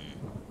season?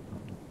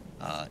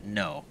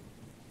 No.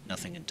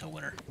 Nothing until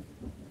winter.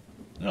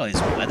 Look at all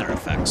these weather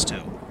effects,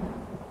 too.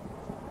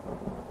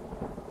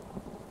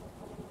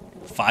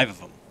 5 of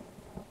them.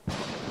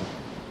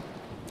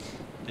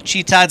 The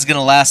Cheetad's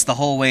gonna last the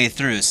whole way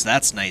through, so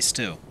that's nice,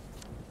 too.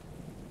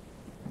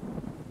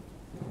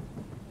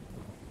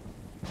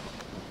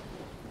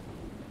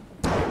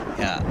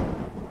 Yeah.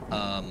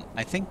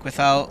 I think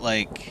without,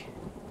 like,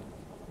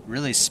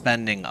 really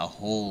spending a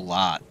whole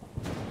lot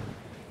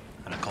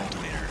on a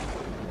cultivator,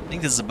 I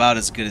think this is about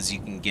as good as you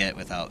can get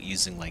without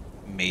using, like,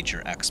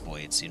 major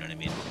exploits, you know what I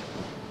mean?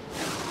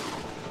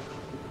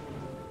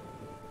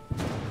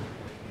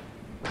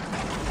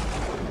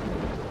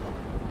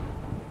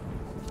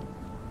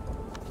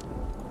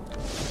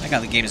 I like how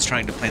the game is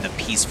trying to play the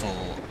peaceful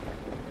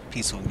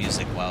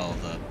music while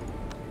the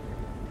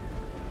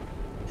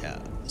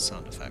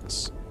sound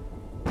effects.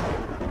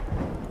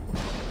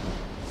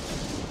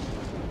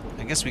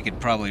 I guess we could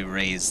probably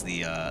raise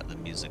the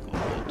music a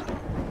little bit.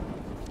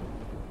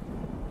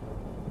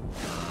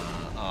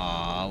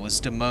 Was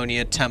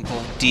Daemonia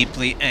Temple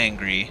deeply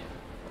angry?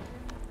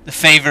 The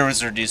favor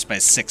was reduced by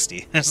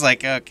 60. I was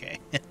like, okay.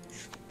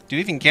 Do we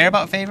even care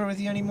about favor with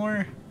you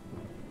anymore?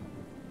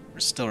 We're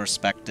still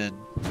respected.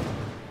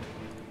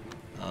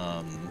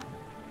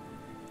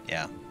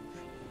 Yeah.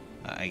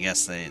 I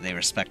guess they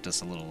respect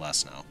us a little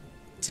less now.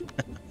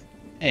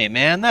 Hey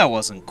man, that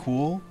wasn't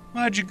cool.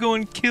 Why'd you go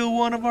and kill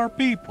one of our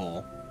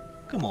people?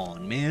 Come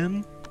on,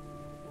 man.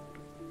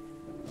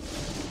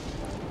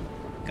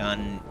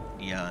 Ganyan.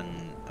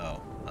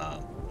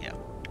 Yeah.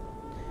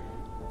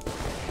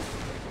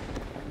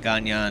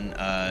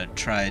 Ganyan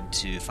tried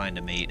to find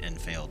a mate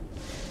and failed.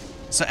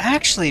 So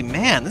actually,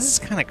 man, this is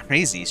kind of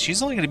crazy.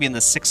 She's only going to be in the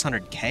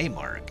 600k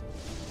mark.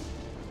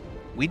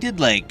 We did,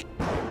 like,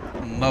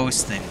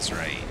 most things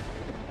right.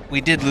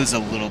 We did lose a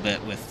little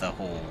bit with the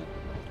whole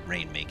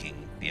rainmaking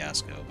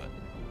fiasco, but...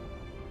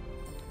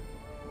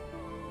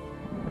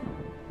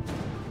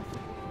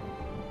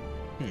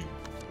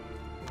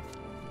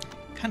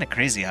 Kind of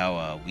crazy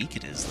how weak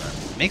it is,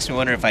 then. It makes me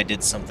wonder if I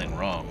did something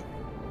wrong.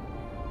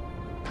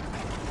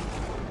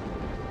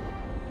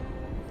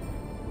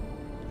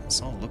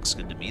 This all looks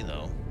good to me,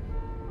 though.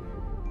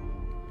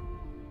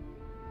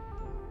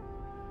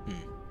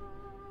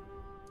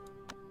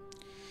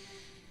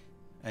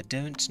 I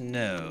don't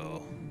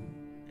know.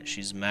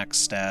 She's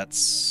max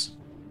stats.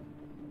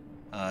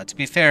 To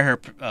be fair, her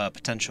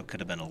potential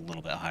could have been a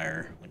little bit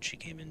higher when she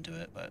came into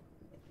it, but...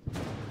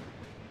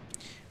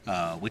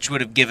 which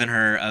would have given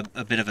her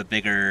a bit of a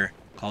bigger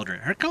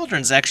cauldron. Her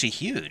cauldron's actually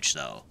huge,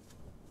 though.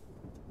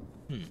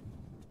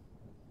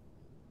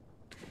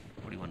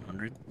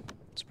 4,100?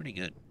 It's pretty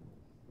good.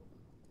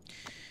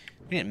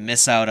 We didn't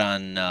miss out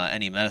on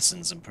any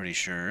medicines, I'm pretty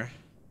sure.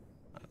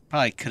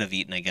 Probably could have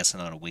eaten, I guess,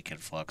 another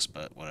Wicked Flux,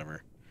 but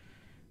whatever.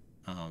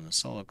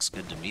 This all looks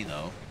good to me,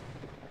 though.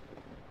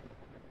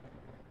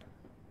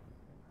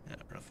 Yeah,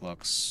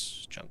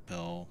 Reflux, Junk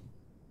Pill.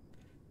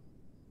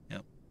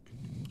 Yep.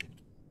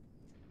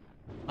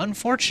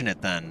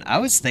 Unfortunate, then. I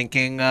was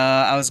thinking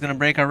I was going to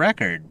break a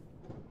record.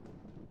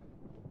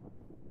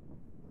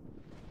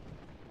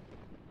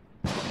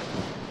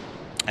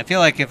 I feel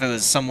like if it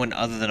was someone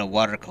other than a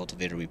water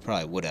cultivator, we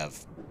probably would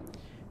have.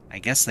 I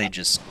guess they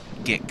just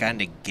get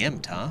kind of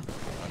gimped, huh?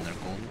 On their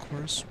golden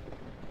cores.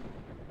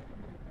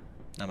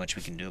 Not much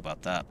we can do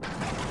about that.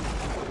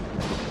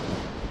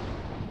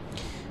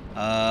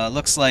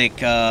 Looks like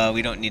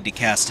we don't need to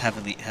cast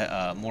heavily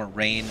more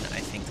rain.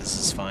 I think this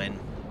is fine.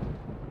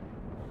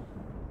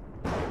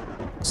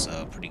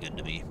 So pretty good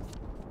to me.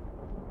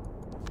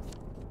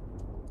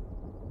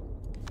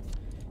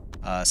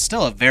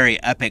 Still a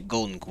very epic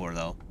golden core,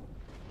 though.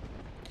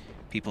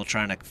 People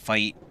trying to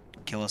fight,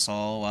 kill us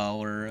all while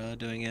we're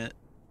doing it.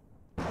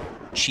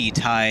 Chi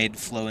Tide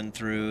flowing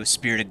through,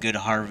 Spirit of Good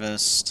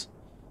Harvest,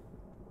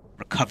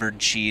 recovered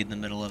Chi in the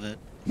middle of it.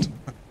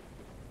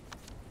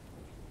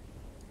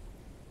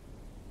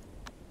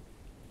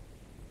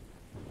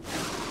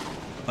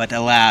 But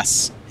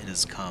alas, it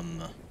has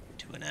come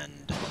to an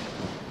end.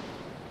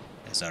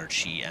 As our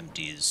Chi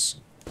empties,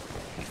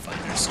 we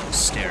find ourselves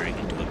staring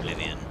into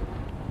oblivion.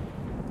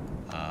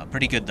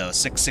 Pretty good though,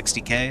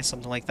 660k,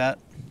 something like that.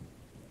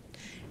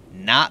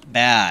 Not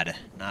bad.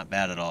 Not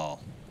bad at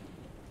all.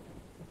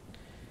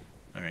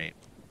 Alright.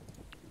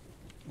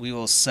 We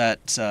will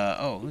set,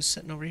 oh, who's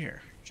sitting over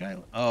here?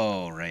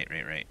 Oh, right.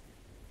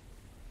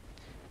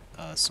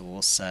 So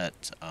we'll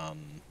set,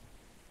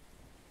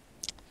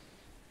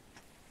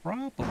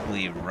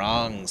 probably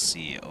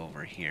Rongsi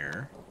over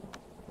here.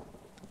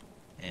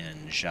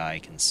 And Jai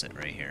can sit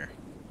right here.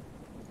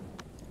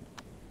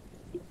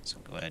 So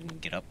go ahead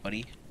and get up,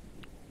 buddy.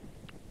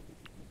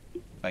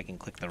 If I can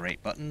click the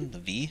right button, the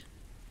V.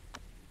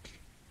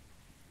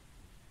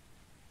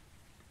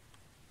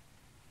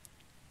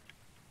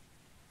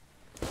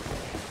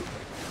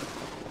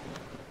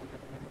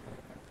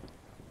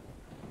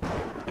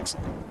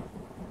 Excellent.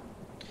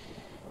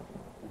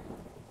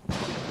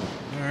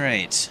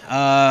 Alright,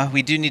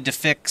 we do need to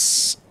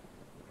fix...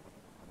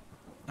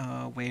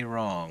 way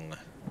wrong.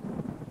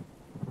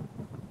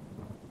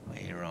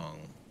 Way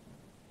wrong.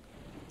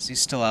 Is he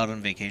still out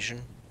on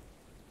vacation?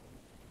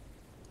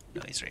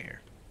 No, he's right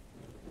here.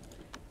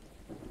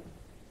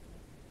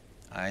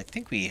 I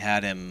think we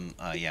had him,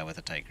 yeah, with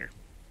a tiger.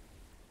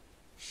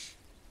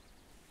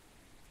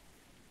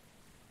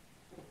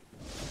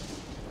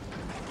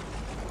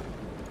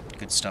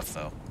 Good stuff,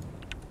 though.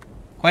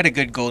 Quite a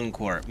good golden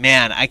core.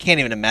 Man, I can't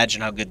even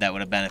imagine how good that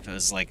would have been if it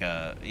was like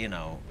a, you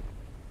know...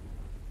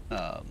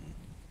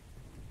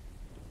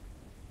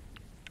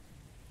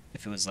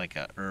 if it was like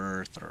a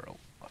earth or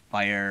a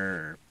fire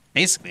or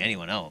basically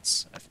anyone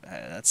else.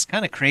 That's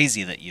kind of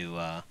crazy that you,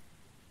 I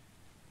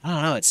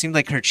don't know, it seemed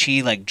like her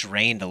chi, like,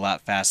 drained a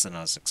lot faster than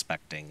I was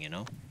expecting, you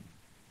know?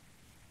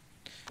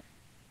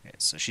 Okay,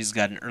 so she's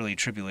got an early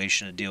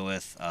tribulation to deal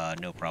with,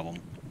 no problem.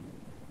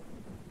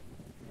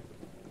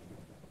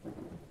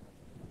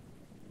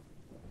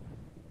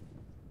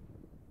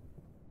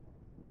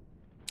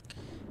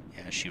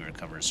 Yeah, she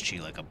recovers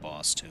chi like a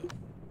boss, too.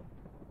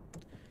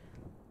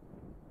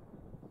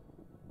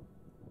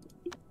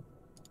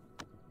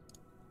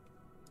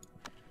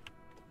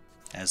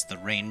 As the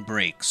rain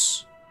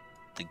breaks,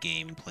 the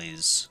game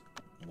plays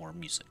more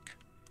music.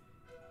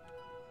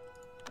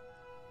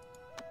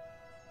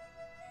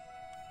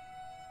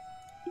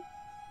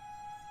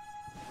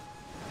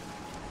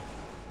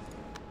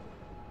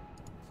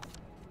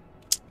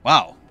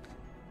 Wow.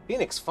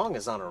 Phoenix Fung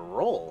is on a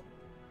roll.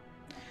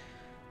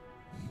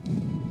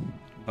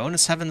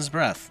 Bonus Heaven's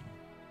Breath.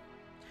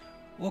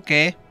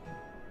 Okay.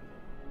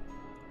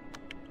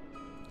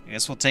 I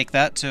guess we'll take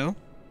that too.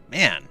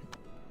 Man.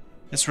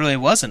 This really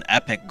was an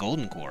epic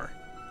golden core.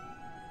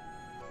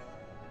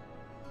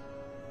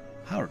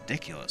 How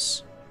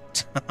ridiculous.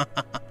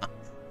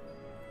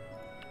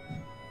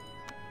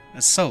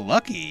 That's so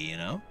lucky, you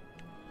know?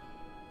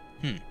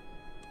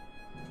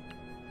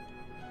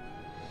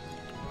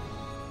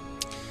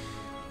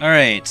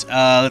 Alright,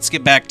 let's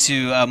get back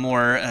to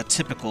more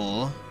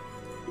typical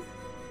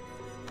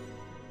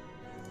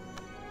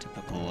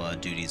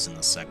duties in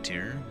the sect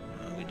here.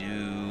 We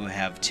do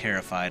have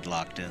Terrified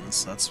locked in,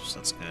 so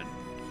that's good.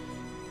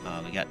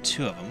 We got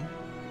 2 of them.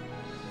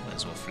 Might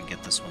as well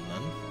forget this one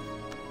then.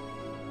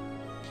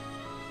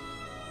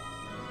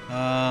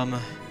 I'm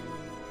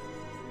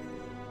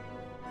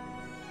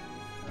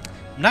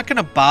not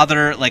gonna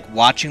bother like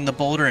watching the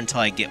boulder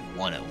until I get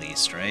 1 at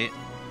least, right?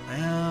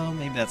 Well,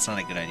 maybe that's not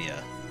a good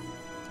idea.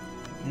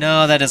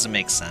 No, that doesn't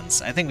make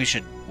sense. I think we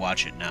should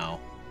watch it now.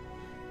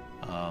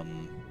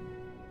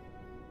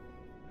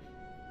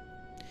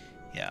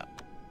 Yeah.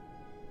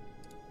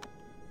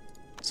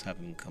 Let's have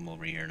him come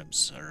over here and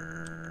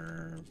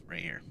observe right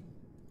here.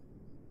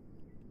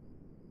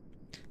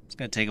 It's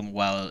gonna take him a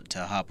while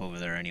to hop over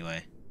there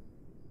anyway.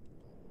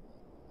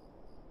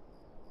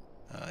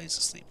 He's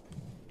asleep.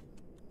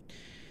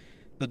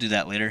 We'll do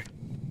that later.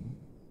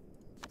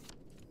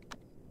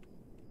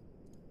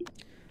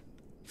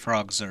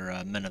 Frogs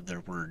are men of their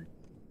word.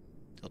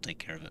 They'll take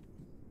care of it.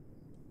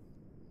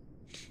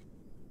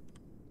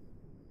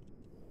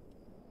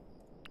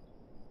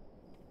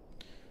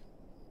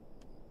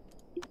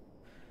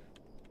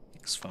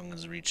 Fung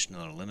has reached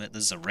another limit.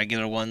 This is a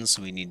regular one,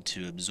 so we need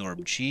to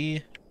absorb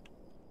chi.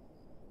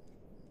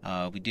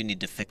 We do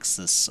need to fix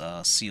this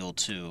seal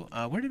too.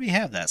 Where did we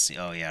have that seal?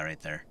 Oh yeah, right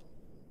there.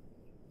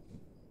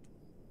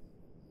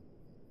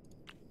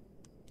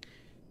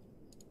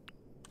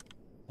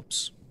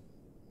 Whoops.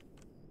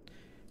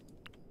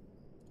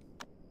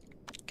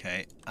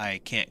 Okay, I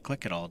can't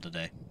click it all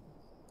today.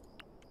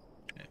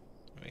 Okay,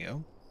 there we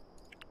go.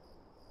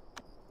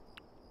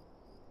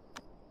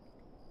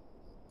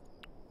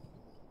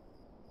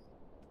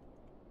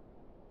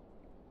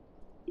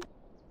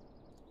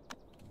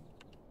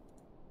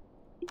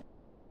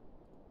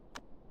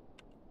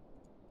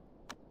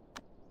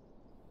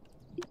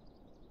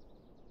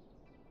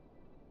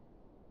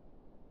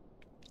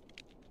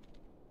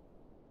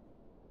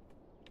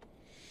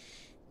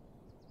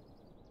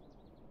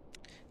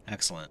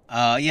 Excellent.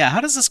 Yeah,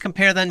 how does this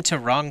compare then to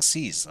Wrong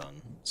Seas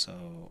then?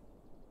 So,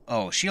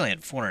 oh, she only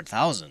had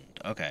 400,000.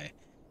 Okay.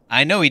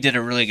 I know he did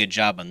a really good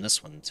job on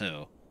this one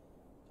too.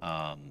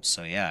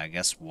 So yeah, I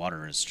guess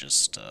water is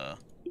just a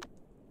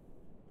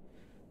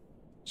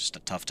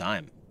tough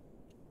time.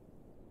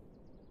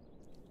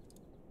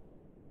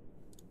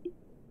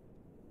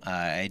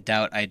 I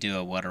doubt I do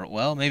a water,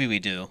 well, maybe we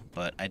do,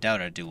 but I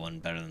doubt I'd do one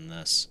better than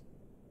this.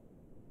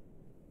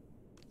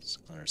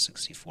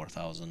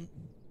 664,000.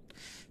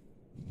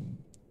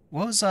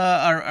 What was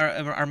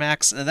our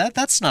max?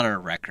 That's not our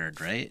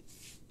record, right?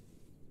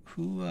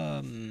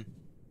 Who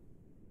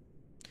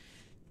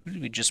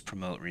did we just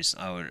promote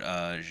recently?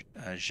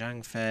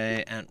 Zhang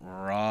Fei, Ant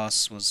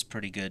Ross was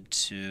pretty good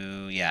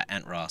too. Yeah,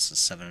 Ant Ross is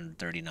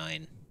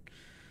 739.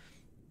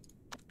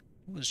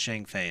 What was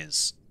Zhang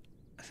Fei's?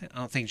 I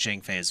don't think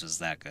Zhang Fei's was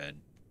that good.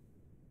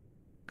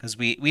 Because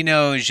we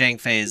know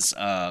Zhang Fei's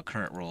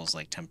current role is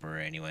like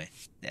temporary anyway.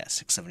 Yeah,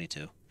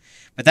 672.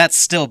 But that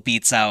still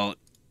beats out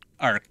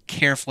our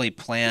carefully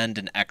planned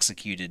and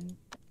executed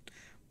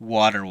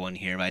water one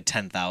here by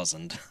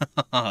 10,000.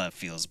 That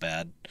feels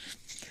bad.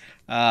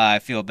 I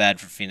feel bad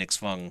for Phoenix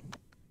Fung.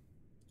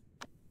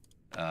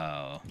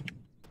 Oh,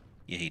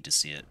 you hate to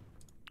see it.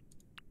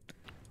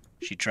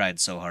 She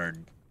tried so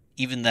hard.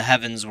 Even the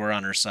heavens were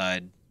on her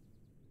side.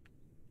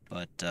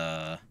 But,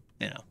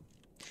 you know.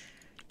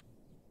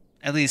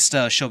 At least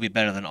she'll be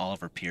better than all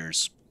of her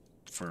peers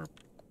for,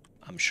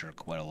 I'm sure,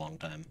 quite a long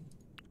time.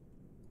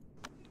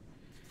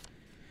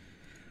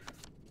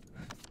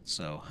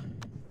 So,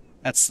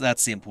 that's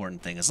the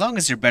important thing. As long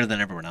as you're better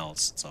than everyone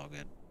else, it's all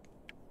good.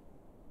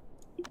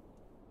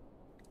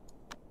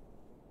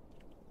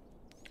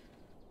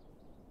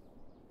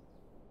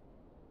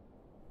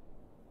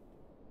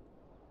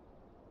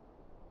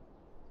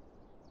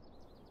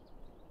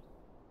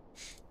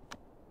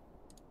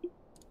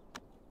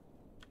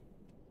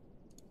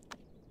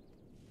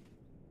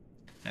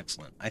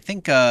 Excellent. I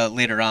think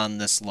later on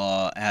this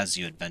law has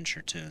you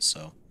adventure too,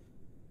 so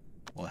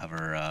we'll have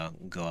her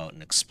go out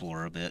and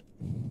explore a bit.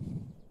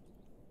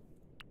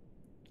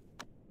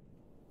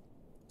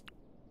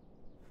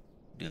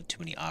 Do have too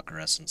many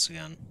Ocarescents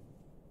again.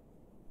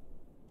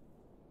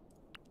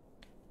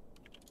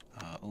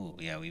 Oh,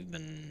 yeah, we've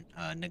been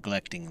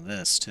neglecting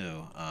this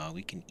too.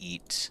 We can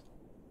eat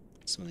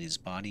some of these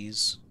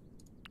bodies.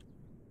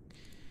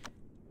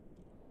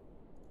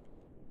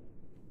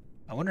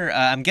 I wonder,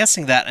 I'm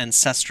guessing that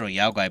ancestral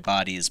Yaoguai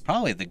body is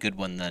probably the good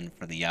one then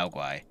for the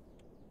Yaoguai.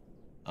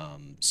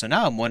 So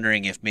now I'm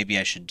wondering if maybe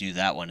I should do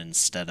that one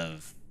instead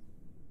of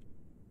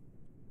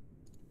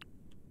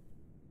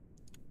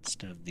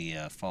the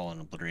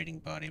fallen obliterating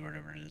body,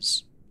 whatever it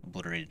is.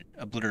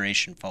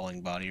 Obliteration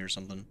falling body or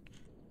something.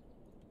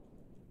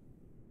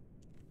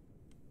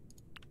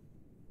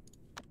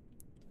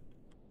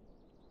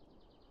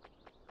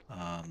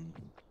 I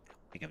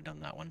think I've done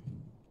that one.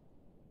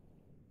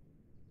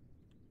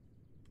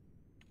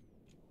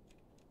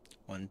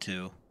 1,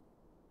 2,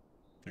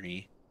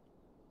 3.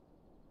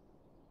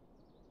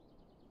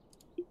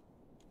 Okay,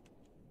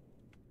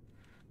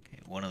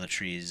 one of the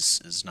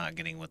trees is not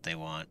getting what they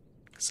want,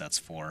 because that's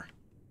 4.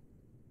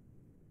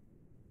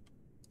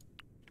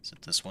 Is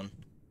it this one?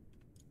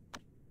 I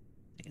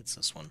think it's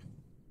this one.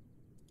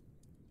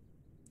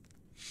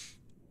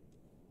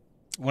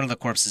 One of the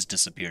corpses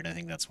disappeared, I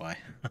think that's why.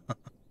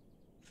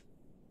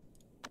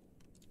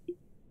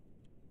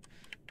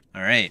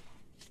 Alright.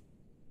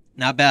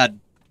 Not bad.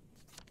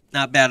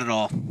 Not bad at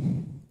all.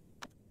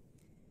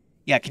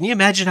 Yeah, can you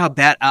imagine how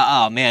bad...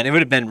 oh, man, it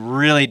would have been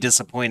really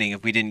disappointing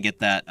if we didn't get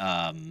that,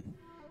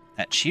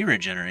 that chi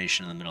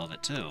regeneration in the middle of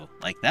it, too.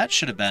 Like, that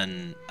should have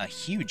been a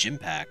huge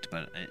impact,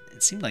 but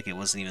it seemed like it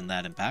wasn't even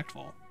that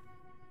impactful.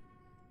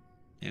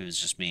 It was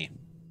just me.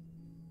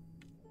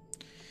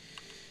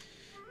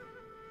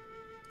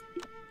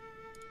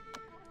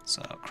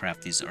 So I'll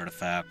craft these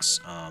artifacts.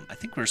 I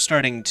think we're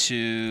starting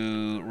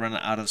to run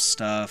out of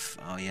stuff.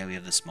 Oh yeah, we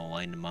have this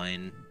malign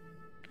mine.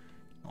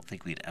 I don't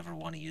think we'd ever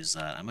want to use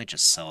that. I might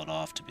just sell it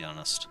off, to be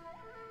honest.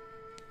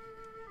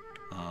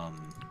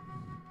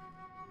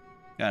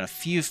 Got a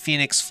few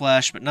phoenix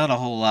flesh, but not a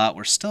whole lot.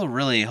 We're still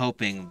really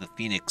hoping the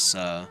phoenix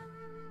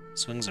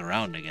swings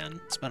around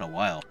again. It's been a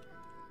while.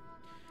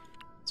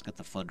 Let's get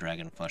the flood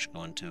dragon flesh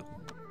going too.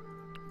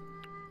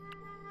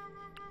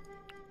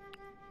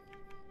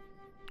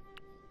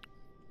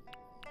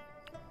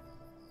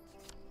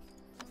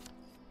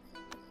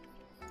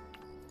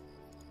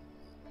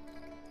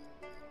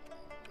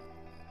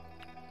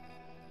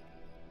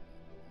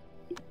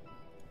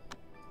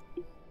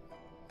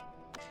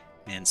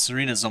 Man,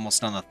 Serena's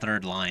almost on the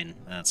 3rd line.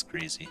 That's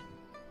crazy.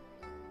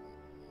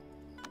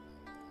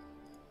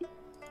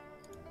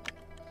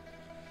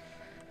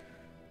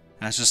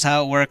 That's just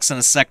how it works in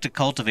a sect of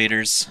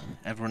cultivators.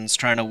 Everyone's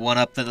trying to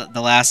one-up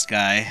the last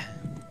guy.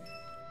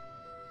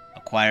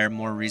 Acquire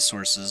more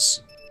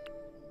resources.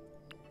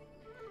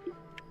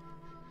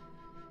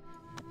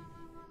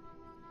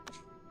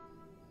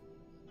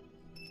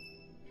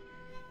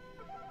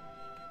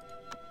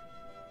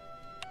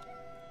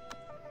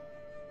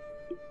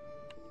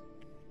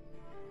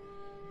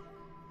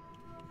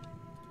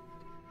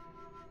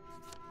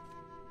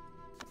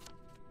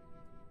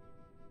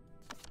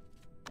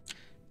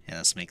 Yeah,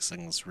 this makes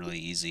things really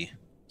easy.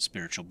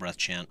 Spiritual breath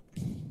chant.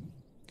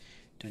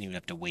 Don't even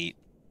have to wait.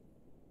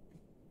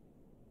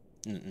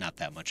 Not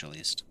that much, at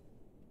least.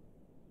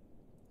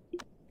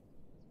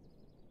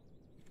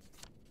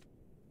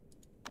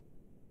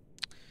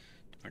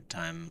 Different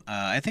time.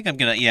 I think I'm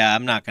gonna... Yeah,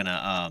 I'm not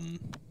gonna,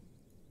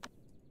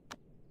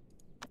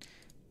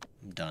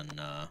 I'm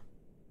done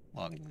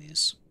logging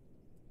these.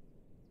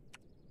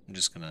 I'm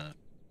just gonna...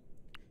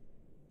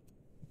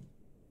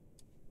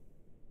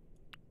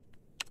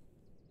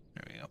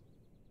 There we go.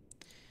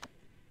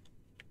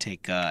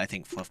 Take, I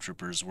think, Fluff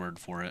Trooper's word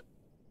for it.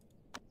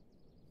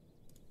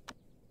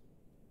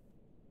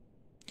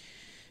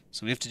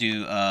 So we have to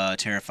do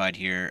Terrified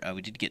here.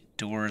 We did get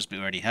doors, but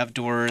we already have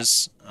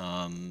doors.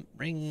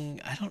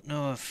 Ring, I don't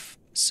know if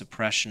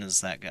suppression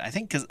is that good. I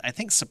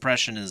think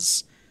suppression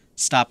is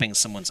stopping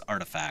someone's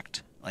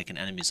artifact, like an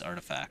enemy's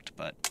artifact,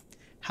 but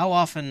how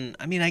often...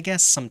 I mean, I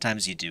guess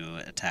sometimes you do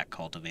attack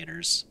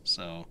cultivators,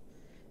 so...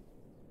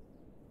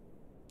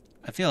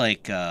 I feel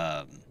like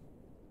the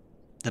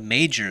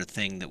major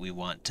thing that we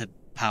want to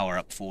power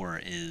up for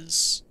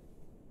is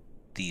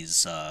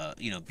these,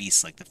 you know,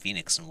 beasts like the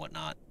Phoenix and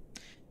whatnot.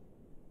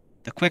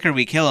 The quicker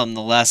we kill them,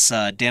 the less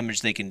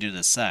damage they can do to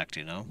the Sect,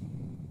 you know?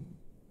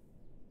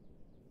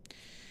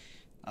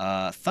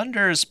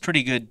 Thunder is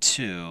pretty good,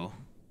 too.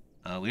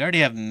 We already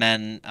have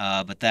men,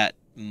 but that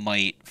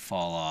might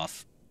fall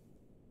off.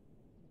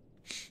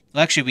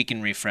 Well, actually, we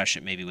can refresh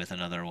it maybe with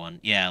another one.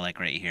 Yeah, like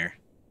right here.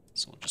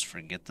 So we'll just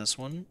forget this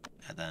one,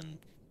 and then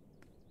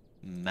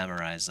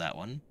memorize that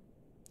one.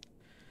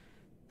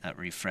 That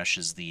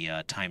refreshes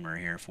the timer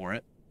here for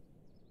it.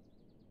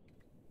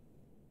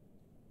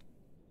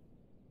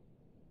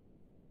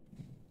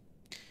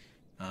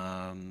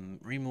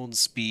 Remold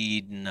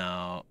speed,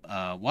 no.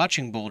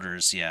 Watching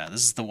boulders, yeah,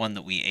 this is the one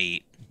that we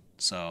ate.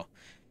 So,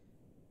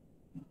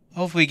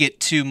 hopefully we get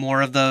 2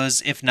 more of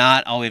those. If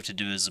not, all we have to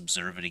do is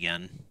observe it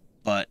again.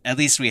 But at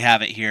least we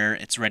have it here.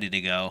 It's ready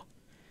to go.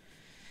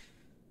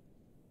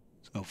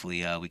 So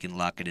hopefully we can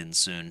lock it in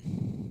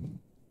soon.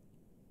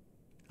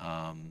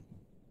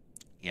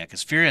 Yeah,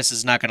 because Furious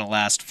is not going to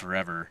last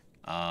forever.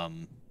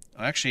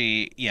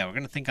 Actually, yeah, we're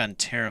going to think on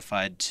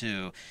Terrified,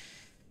 too.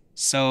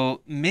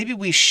 So maybe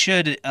we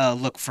should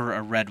look for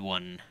a red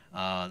one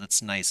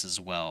that's nice as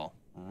well.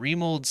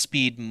 Remold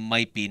speed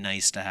might be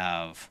nice to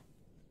have.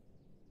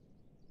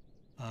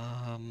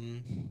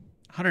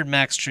 100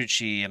 max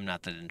Trucci, I'm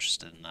not that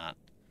interested in that.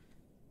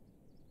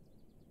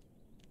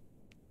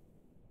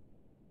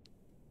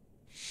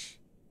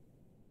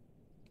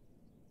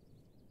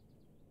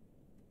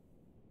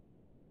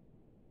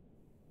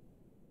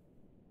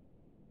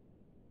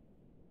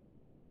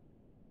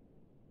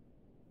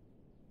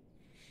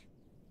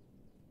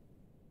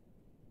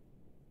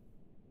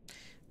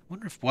 I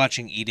wonder if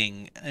watching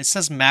eating... It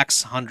says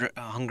max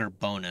hunger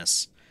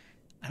bonus.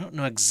 I don't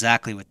know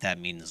exactly what that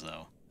means,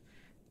 though.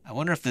 I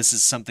wonder if this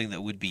is something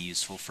that would be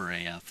useful for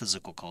a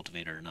physical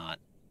cultivator or not.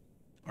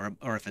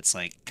 Or if it's,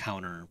 like,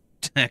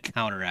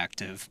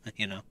 counteractive,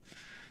 you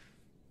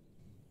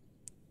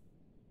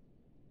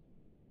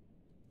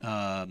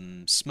know?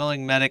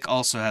 Smelling Medic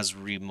also has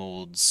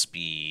remold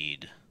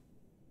speed.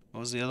 What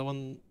was the other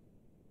one?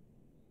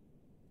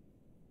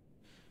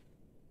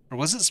 Or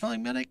was it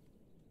Smelling Medic?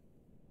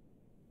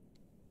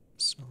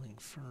 Smelling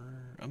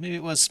Fur... Oh, maybe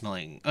it was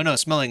Smelling... Oh, no,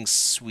 Smelling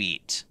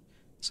Sweet.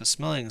 So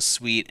Smelling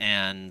Sweet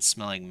and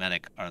Smelling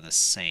Medic are the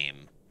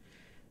same.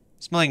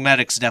 Smelling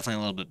Medic's definitely a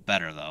little bit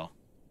better, though.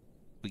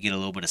 We get a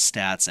little bit of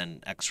stats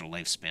and extra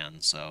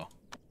lifespan, so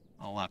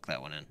I'll lock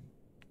that one in.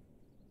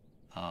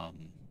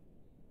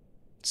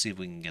 See if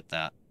we can get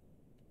that.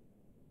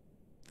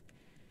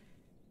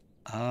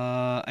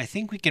 I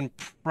think we can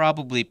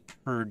probably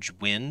purge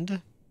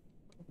wind.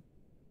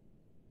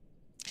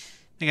 I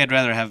think I'd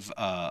rather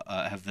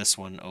have this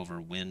one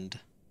over wind.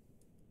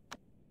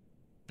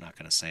 I'm not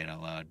gonna say it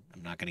out loud.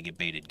 I'm not gonna get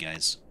baited,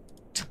 guys.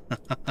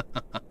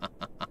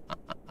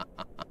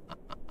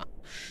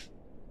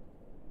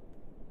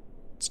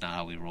 It's not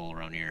how we roll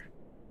around here.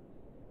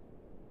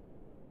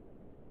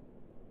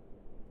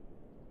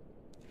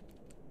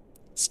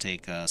 Let's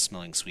take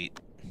Smelling Sweet.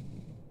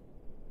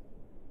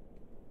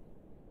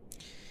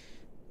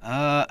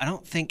 I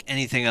don't think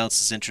anything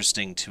else is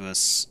interesting to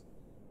us.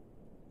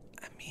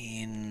 I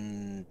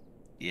mean,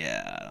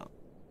 yeah,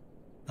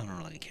 I don't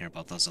really care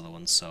about those other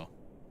ones, so.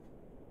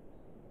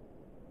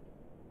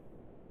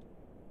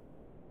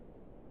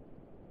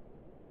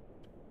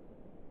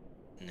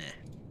 Nah.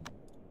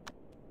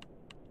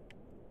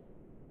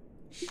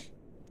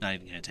 Not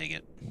even gonna take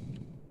it.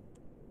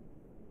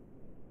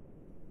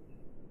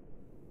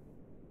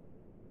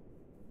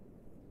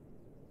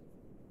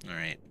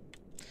 Alright.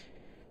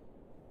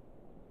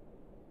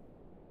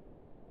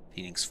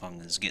 Phoenix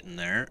Fung is getting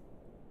there.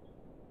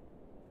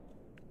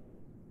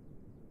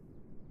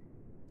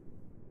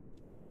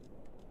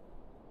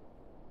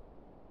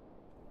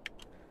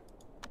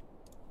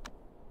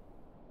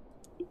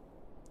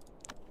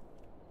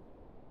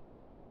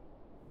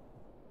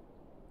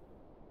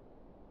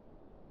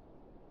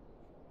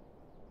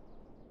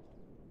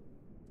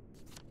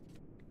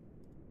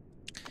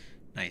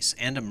 Nice,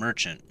 and a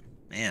merchant.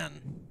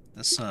 Man,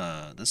 this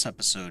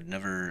episode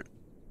never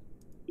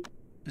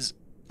is.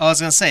 Oh, I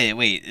was gonna say,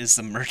 wait, is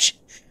the merchant?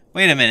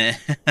 Wait a minute.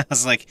 I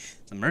was like, is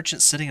the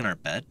merchant sitting in our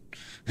bed?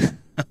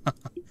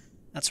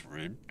 That's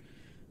rude.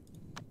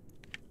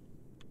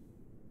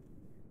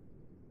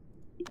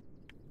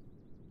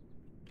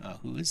 Oh,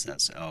 Who is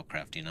that? Oh,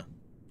 Craftina.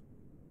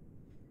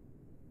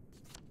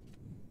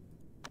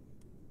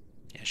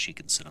 Yeah, she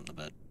can sit on the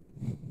bed.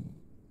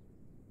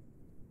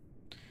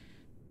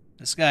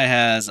 This guy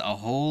has a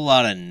whole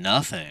lot of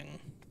nothing.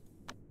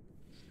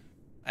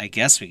 I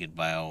guess we could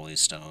buy a Holy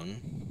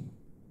Stone.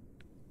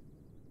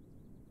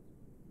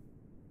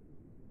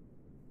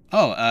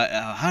 Oh,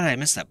 how did I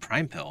miss that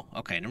Prime Pill?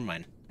 Okay, never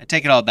mind. I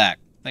take it all back.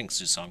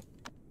 Thanks, Susong.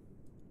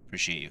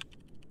 Appreciate you.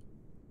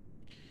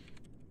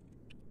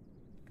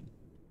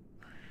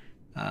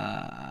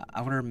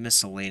 Outer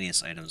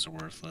miscellaneous items are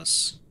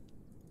worthless.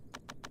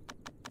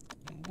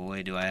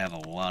 Boy, do I have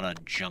a lot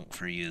of junk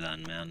for you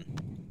then, man.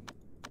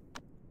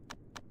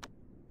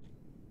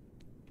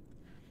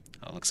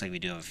 Oh, looks like we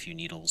do have a few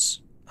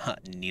needles.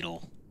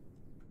 Needle.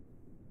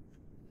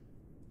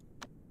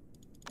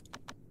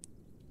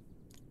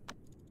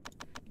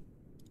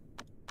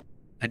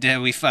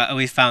 We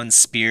found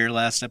spear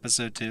last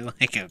episode too.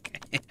 Like, okay.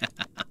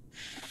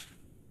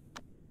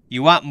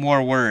 You want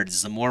more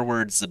words. The more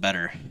words, the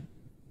better.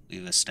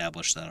 We've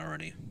established that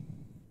already.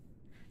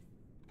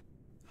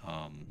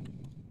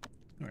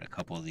 A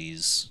couple of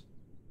these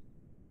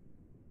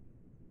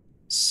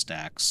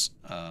stacks.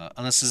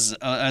 Unless this is,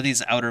 are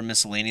these outer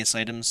miscellaneous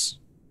items?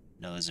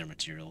 No, those are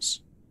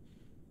materials.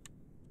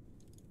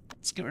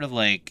 Let's get rid of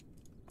like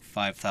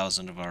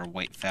 5,000 of our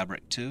white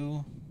fabric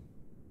too.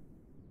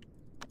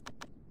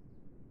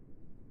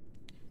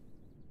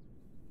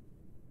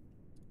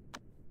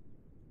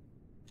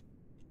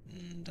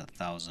 And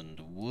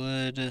 1,000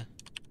 wood.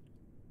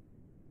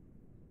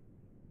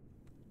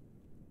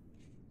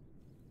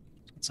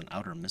 It's an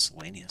outer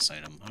miscellaneous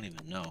item. I don't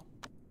even know.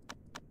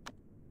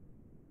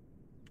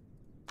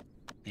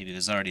 Maybe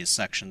there's already a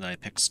section that I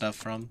picked stuff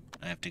from.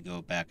 I have to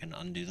go back and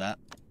undo that.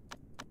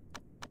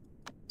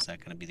 Is that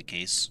going to be the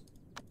case?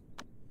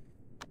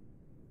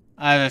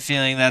 I have a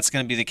feeling that's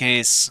going to be the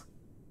case.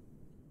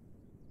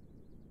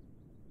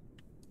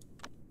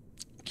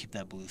 Keep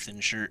that blue thin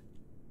shirt.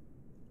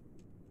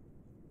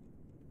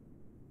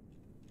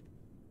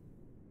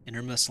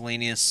 Inner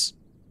miscellaneous.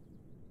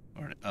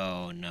 Or,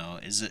 oh no,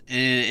 is it?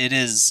 It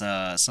is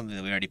something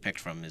that we already picked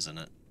from, isn't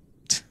it?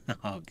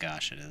 Oh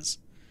gosh, it is.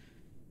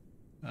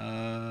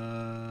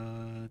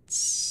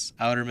 It's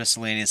outer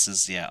miscellaneous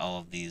is, yeah, all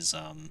of these.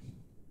 Dang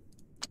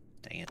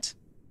it.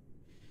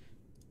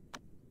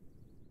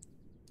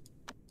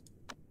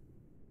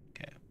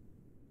 Okay.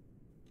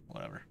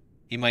 Whatever.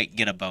 He might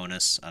get a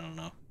bonus. I don't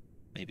know.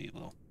 Maybe he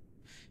will.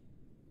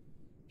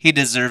 He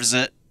deserves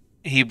it.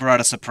 He brought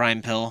us a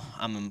prime pill.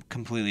 I'm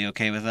completely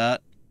okay with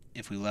that.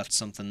 If we left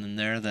something in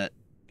there that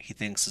he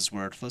thinks is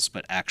worthless,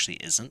 but actually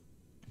isn't.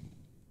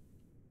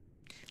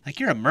 Like,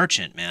 you're a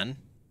merchant, man.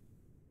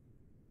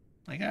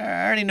 Like,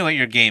 I already know what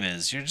your game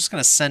is. You're just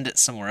gonna send it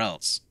somewhere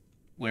else.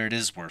 Where it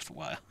is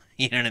worthwhile.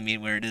 You know what I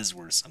mean? Where it is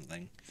worth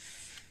something.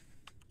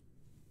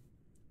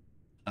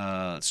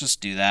 Let's just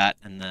do that,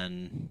 and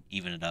then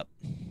even it up.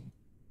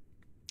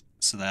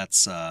 So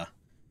that's,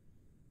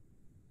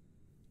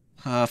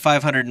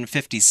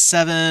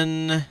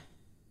 557...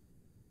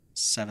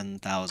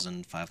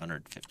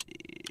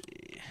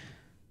 7,550.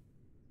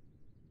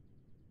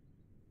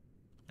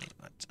 Wait,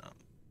 what?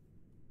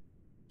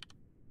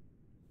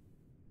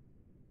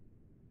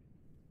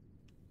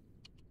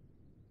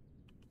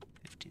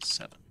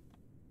 57.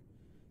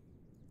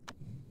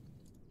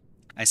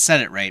 I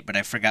said it right, but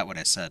I forgot what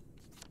I said.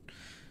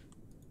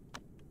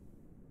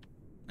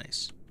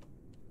 Nice.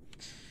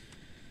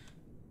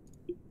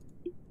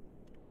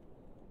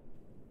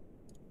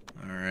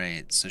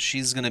 Alright, so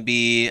she's going to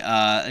be,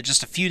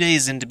 just a few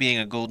days into being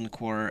a Golden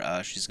Core,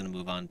 she's going to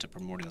move on to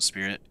Primordial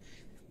Spirit.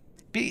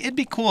 It'd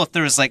be cool if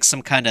there was, like,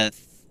 some kind of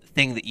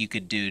thing that you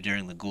could do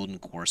during the Golden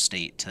Core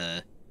state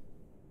to,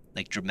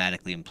 like,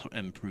 dramatically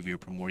improve your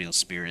Primordial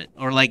Spirit.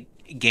 Or, like,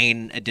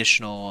 gain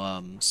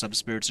additional,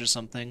 sub-spirits or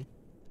something.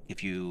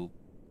 If you,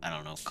 I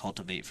don't know,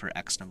 cultivate for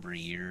X number of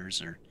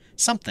years or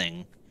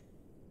something.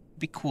 It'd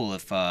be cool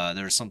if,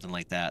 there was something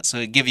like that. So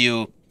it'd give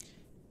you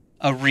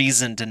a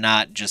reason to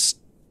not just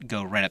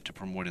go right up to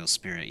Primordial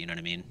Spirit, you know what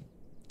I mean?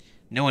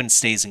 No one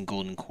stays in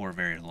Golden Core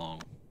very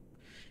long.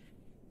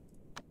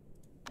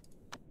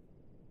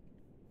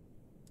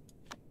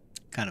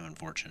 Kind of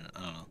unfortunate,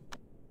 I don't know.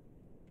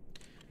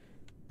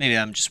 Maybe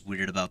I'm just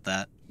weird about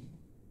that.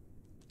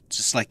 It's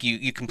just like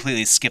you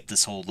completely skip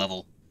this whole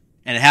level.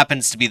 And it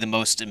happens to be the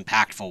most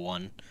impactful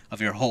one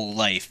of your whole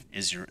life,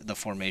 is the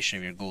formation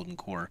of your Golden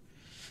Core.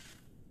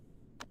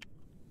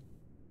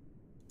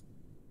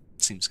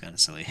 Seems kind of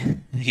silly.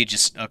 You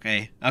just,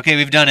 okay,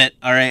 we've done it.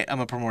 Alright,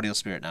 I'm a Primordial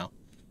Spirit now.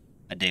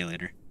 A day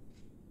later.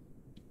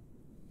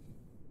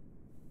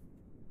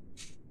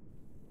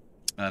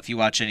 If you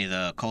watch any of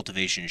the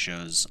Cultivation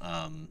shows,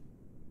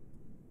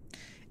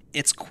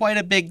 it's quite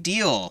a big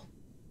deal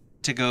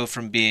to go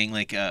from being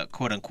like a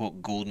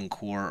quote-unquote Golden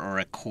Core or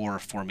a core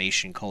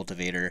formation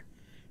cultivator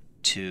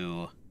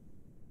to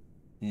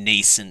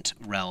nascent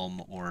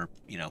realm or,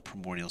 you know,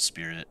 Primordial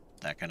Spirit,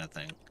 that kind of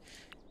thing.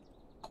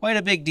 Quite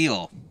a big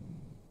deal.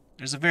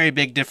 There's a very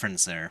big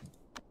difference there.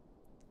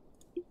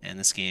 And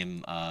this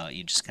game,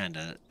 you just kind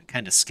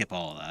of skip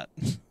all of that.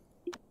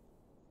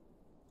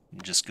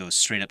 And just go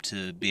straight up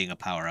to being a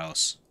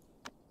powerhouse.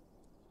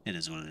 It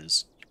is what it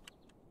is.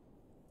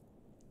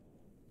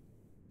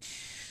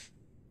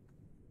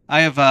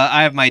 I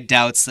have my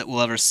doubts that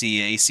we'll ever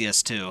see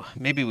ACS 2.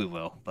 Maybe we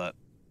will, but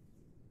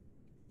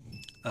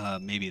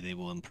maybe they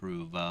will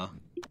improve how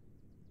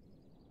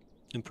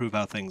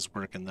things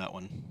work in that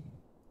one.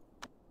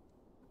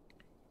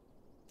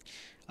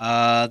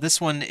 This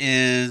one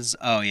is...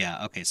 Oh,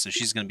 yeah. Okay, so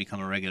she's going to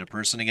become a regular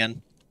person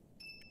again.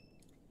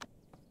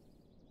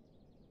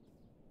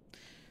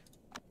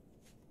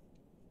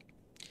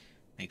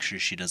 Make sure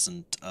she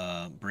doesn't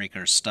break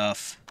our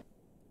stuff.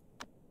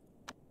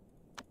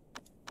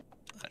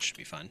 That should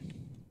be fine.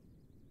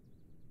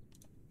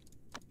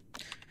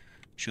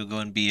 She'll go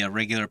and be a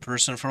regular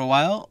person for a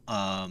while.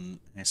 I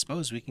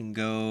suppose we can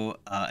go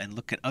and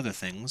look at other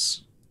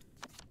things.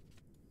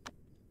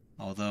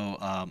 Although,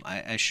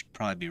 I should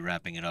probably be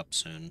wrapping it up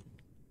soon.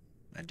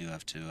 I do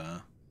have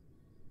to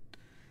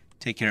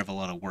take care of a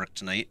lot of work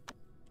tonight.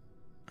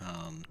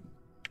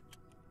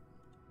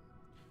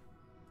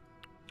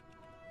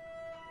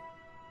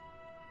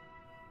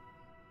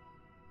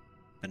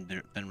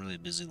 Been really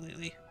busy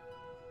lately.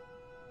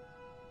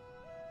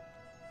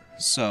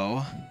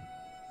 So,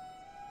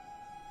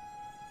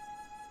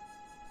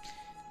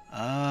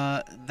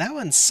 that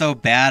one's so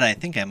bad I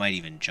think I might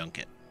even junk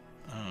it.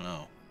 I don't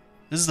know.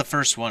 This is the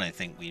first one I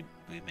think we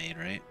made,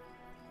 right?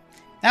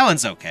 That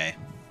one's okay.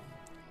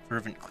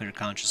 Fervent Clear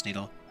Conscious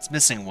Needle. It's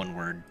missing one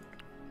word.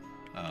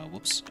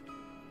 Whoops.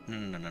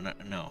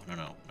 No.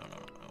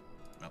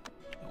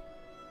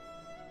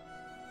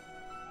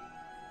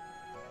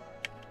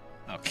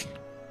 Okay.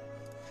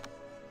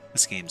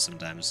 This game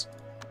sometimes.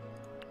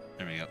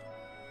 There we go.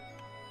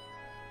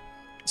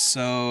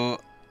 So,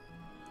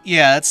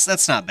 yeah,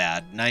 that's not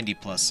bad. 90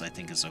 plus I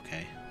think is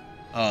okay.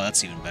 Oh,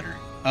 that's even better.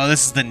 Oh,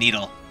 this is the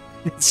needle.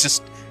 It's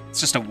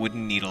just a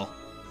wooden needle.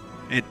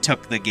 It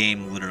took the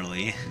game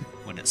literally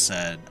when it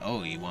said,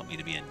 "Oh, you want me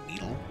to be a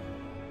needle?"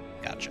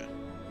 Gotcha.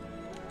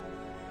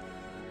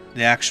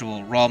 The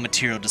actual raw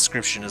material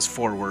description is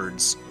 4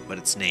 words, but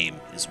its name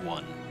is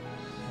 1.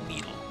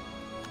 Needle.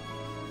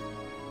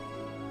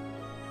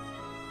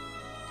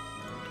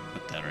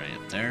 Put that right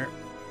up there.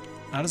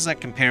 How does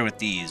that compare with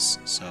these?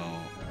 So,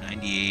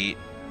 98...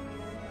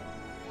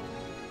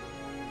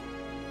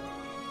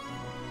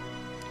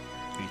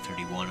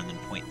 331 and then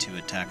 0.2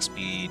 attack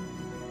speed.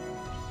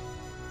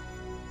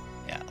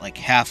 Yeah, like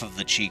half of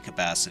the chi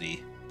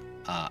capacity.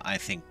 I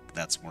think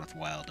that's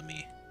worthwhile to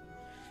me.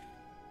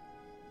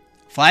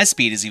 Fly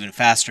speed is even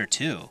faster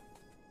too.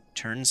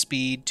 Turn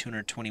speed,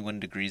 221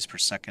 degrees per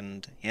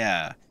second.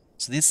 Yeah.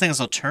 So these things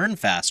will turn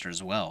faster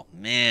as well.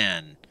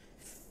 Man.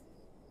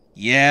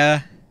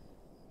 Yeah.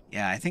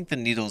 Yeah, I think the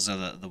needles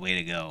are the way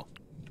to go.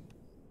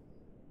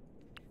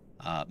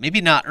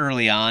 Maybe not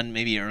early on.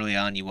 Maybe early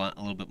on you want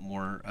a little bit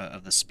more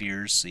of the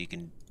spears so you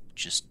can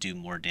just do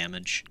more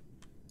damage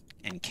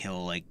and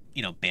kill, like,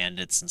 you know,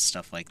 bandits and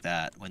stuff like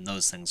that when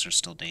those things are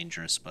still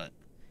dangerous. But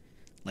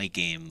late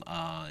game,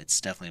 it's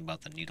definitely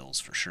about the needles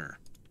for sure.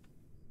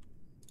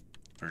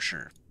 For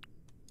sure.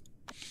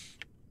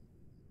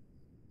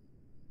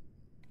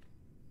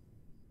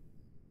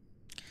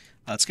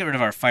 Let's get rid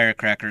of our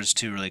firecrackers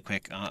too really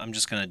quick. I'm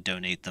just going to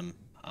donate them.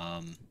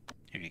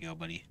 Here you go,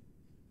 buddy.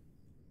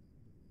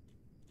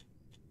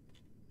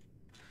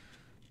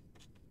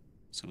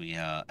 So we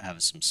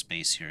have some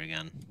space here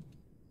again.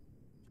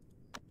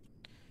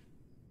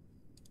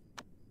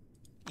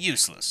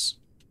 Useless.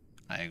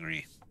 I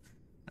agree.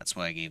 That's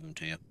why I gave them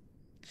to you.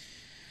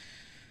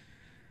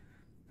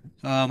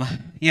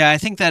 Yeah, I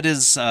think that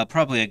is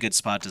probably a good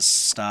spot to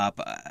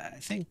stop. I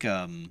think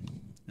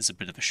it's a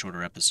bit of a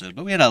shorter episode,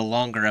 but we had a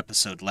longer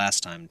episode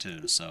last time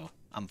too, so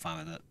I'm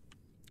fine with it.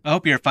 I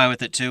hope you're fine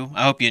with it too.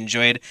 I hope you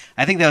enjoyed.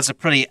 I think that was a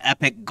pretty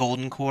epic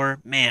golden core.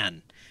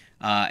 Man,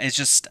 it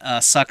just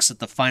sucks that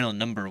the final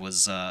number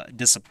was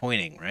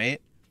disappointing,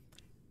 right?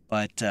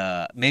 But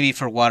maybe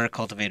for water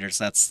cultivators,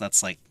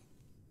 that's like,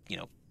 you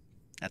know,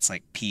 that's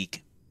like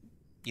peak,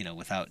 you know,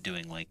 without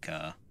doing like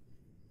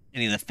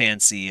any of the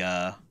fancy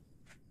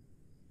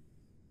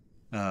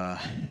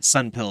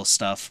sun pill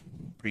stuff,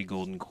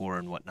 pre-golden core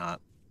and whatnot.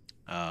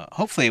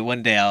 Hopefully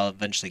one day I'll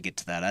eventually get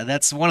to that.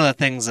 That's one of the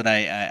things that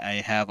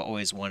I have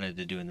always wanted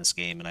to do in this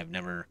game, and I've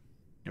never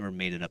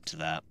made it up to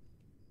that.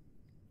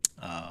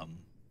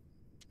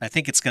 I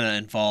think it's going to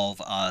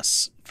involve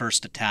us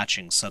first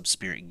attaching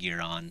sub-spirit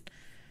gear on,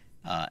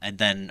 and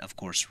then of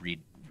course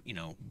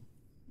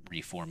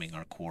reforming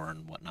our core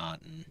and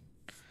whatnot and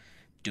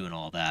doing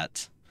all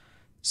that.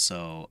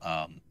 So,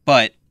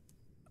 but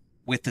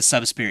with the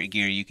sub-spirit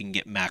gear, you can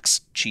get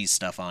max cheese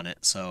stuff on it,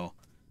 so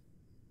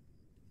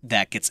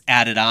that gets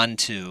added on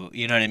to,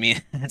 you know what I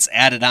mean? It's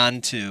added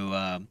on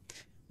to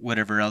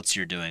whatever else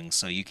you're doing,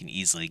 so you can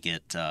easily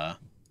get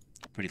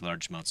pretty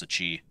large amounts of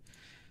chi.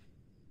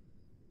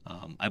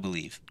 I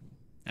believe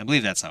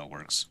that's how it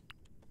works.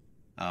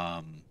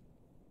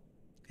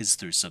 his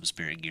through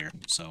sub-spirit gear.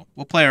 So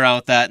we'll play around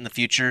with that in the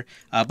future.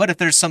 But if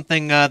there's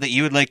something that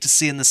you would like to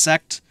see in the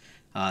sect,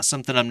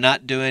 something I'm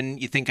not doing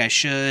you think I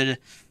should,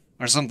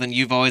 or something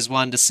you've always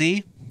wanted to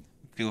see,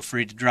 feel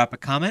free to drop a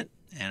comment,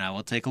 and I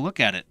will take a look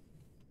at it.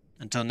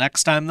 Until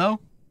next time, though,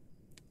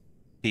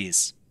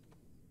 peace.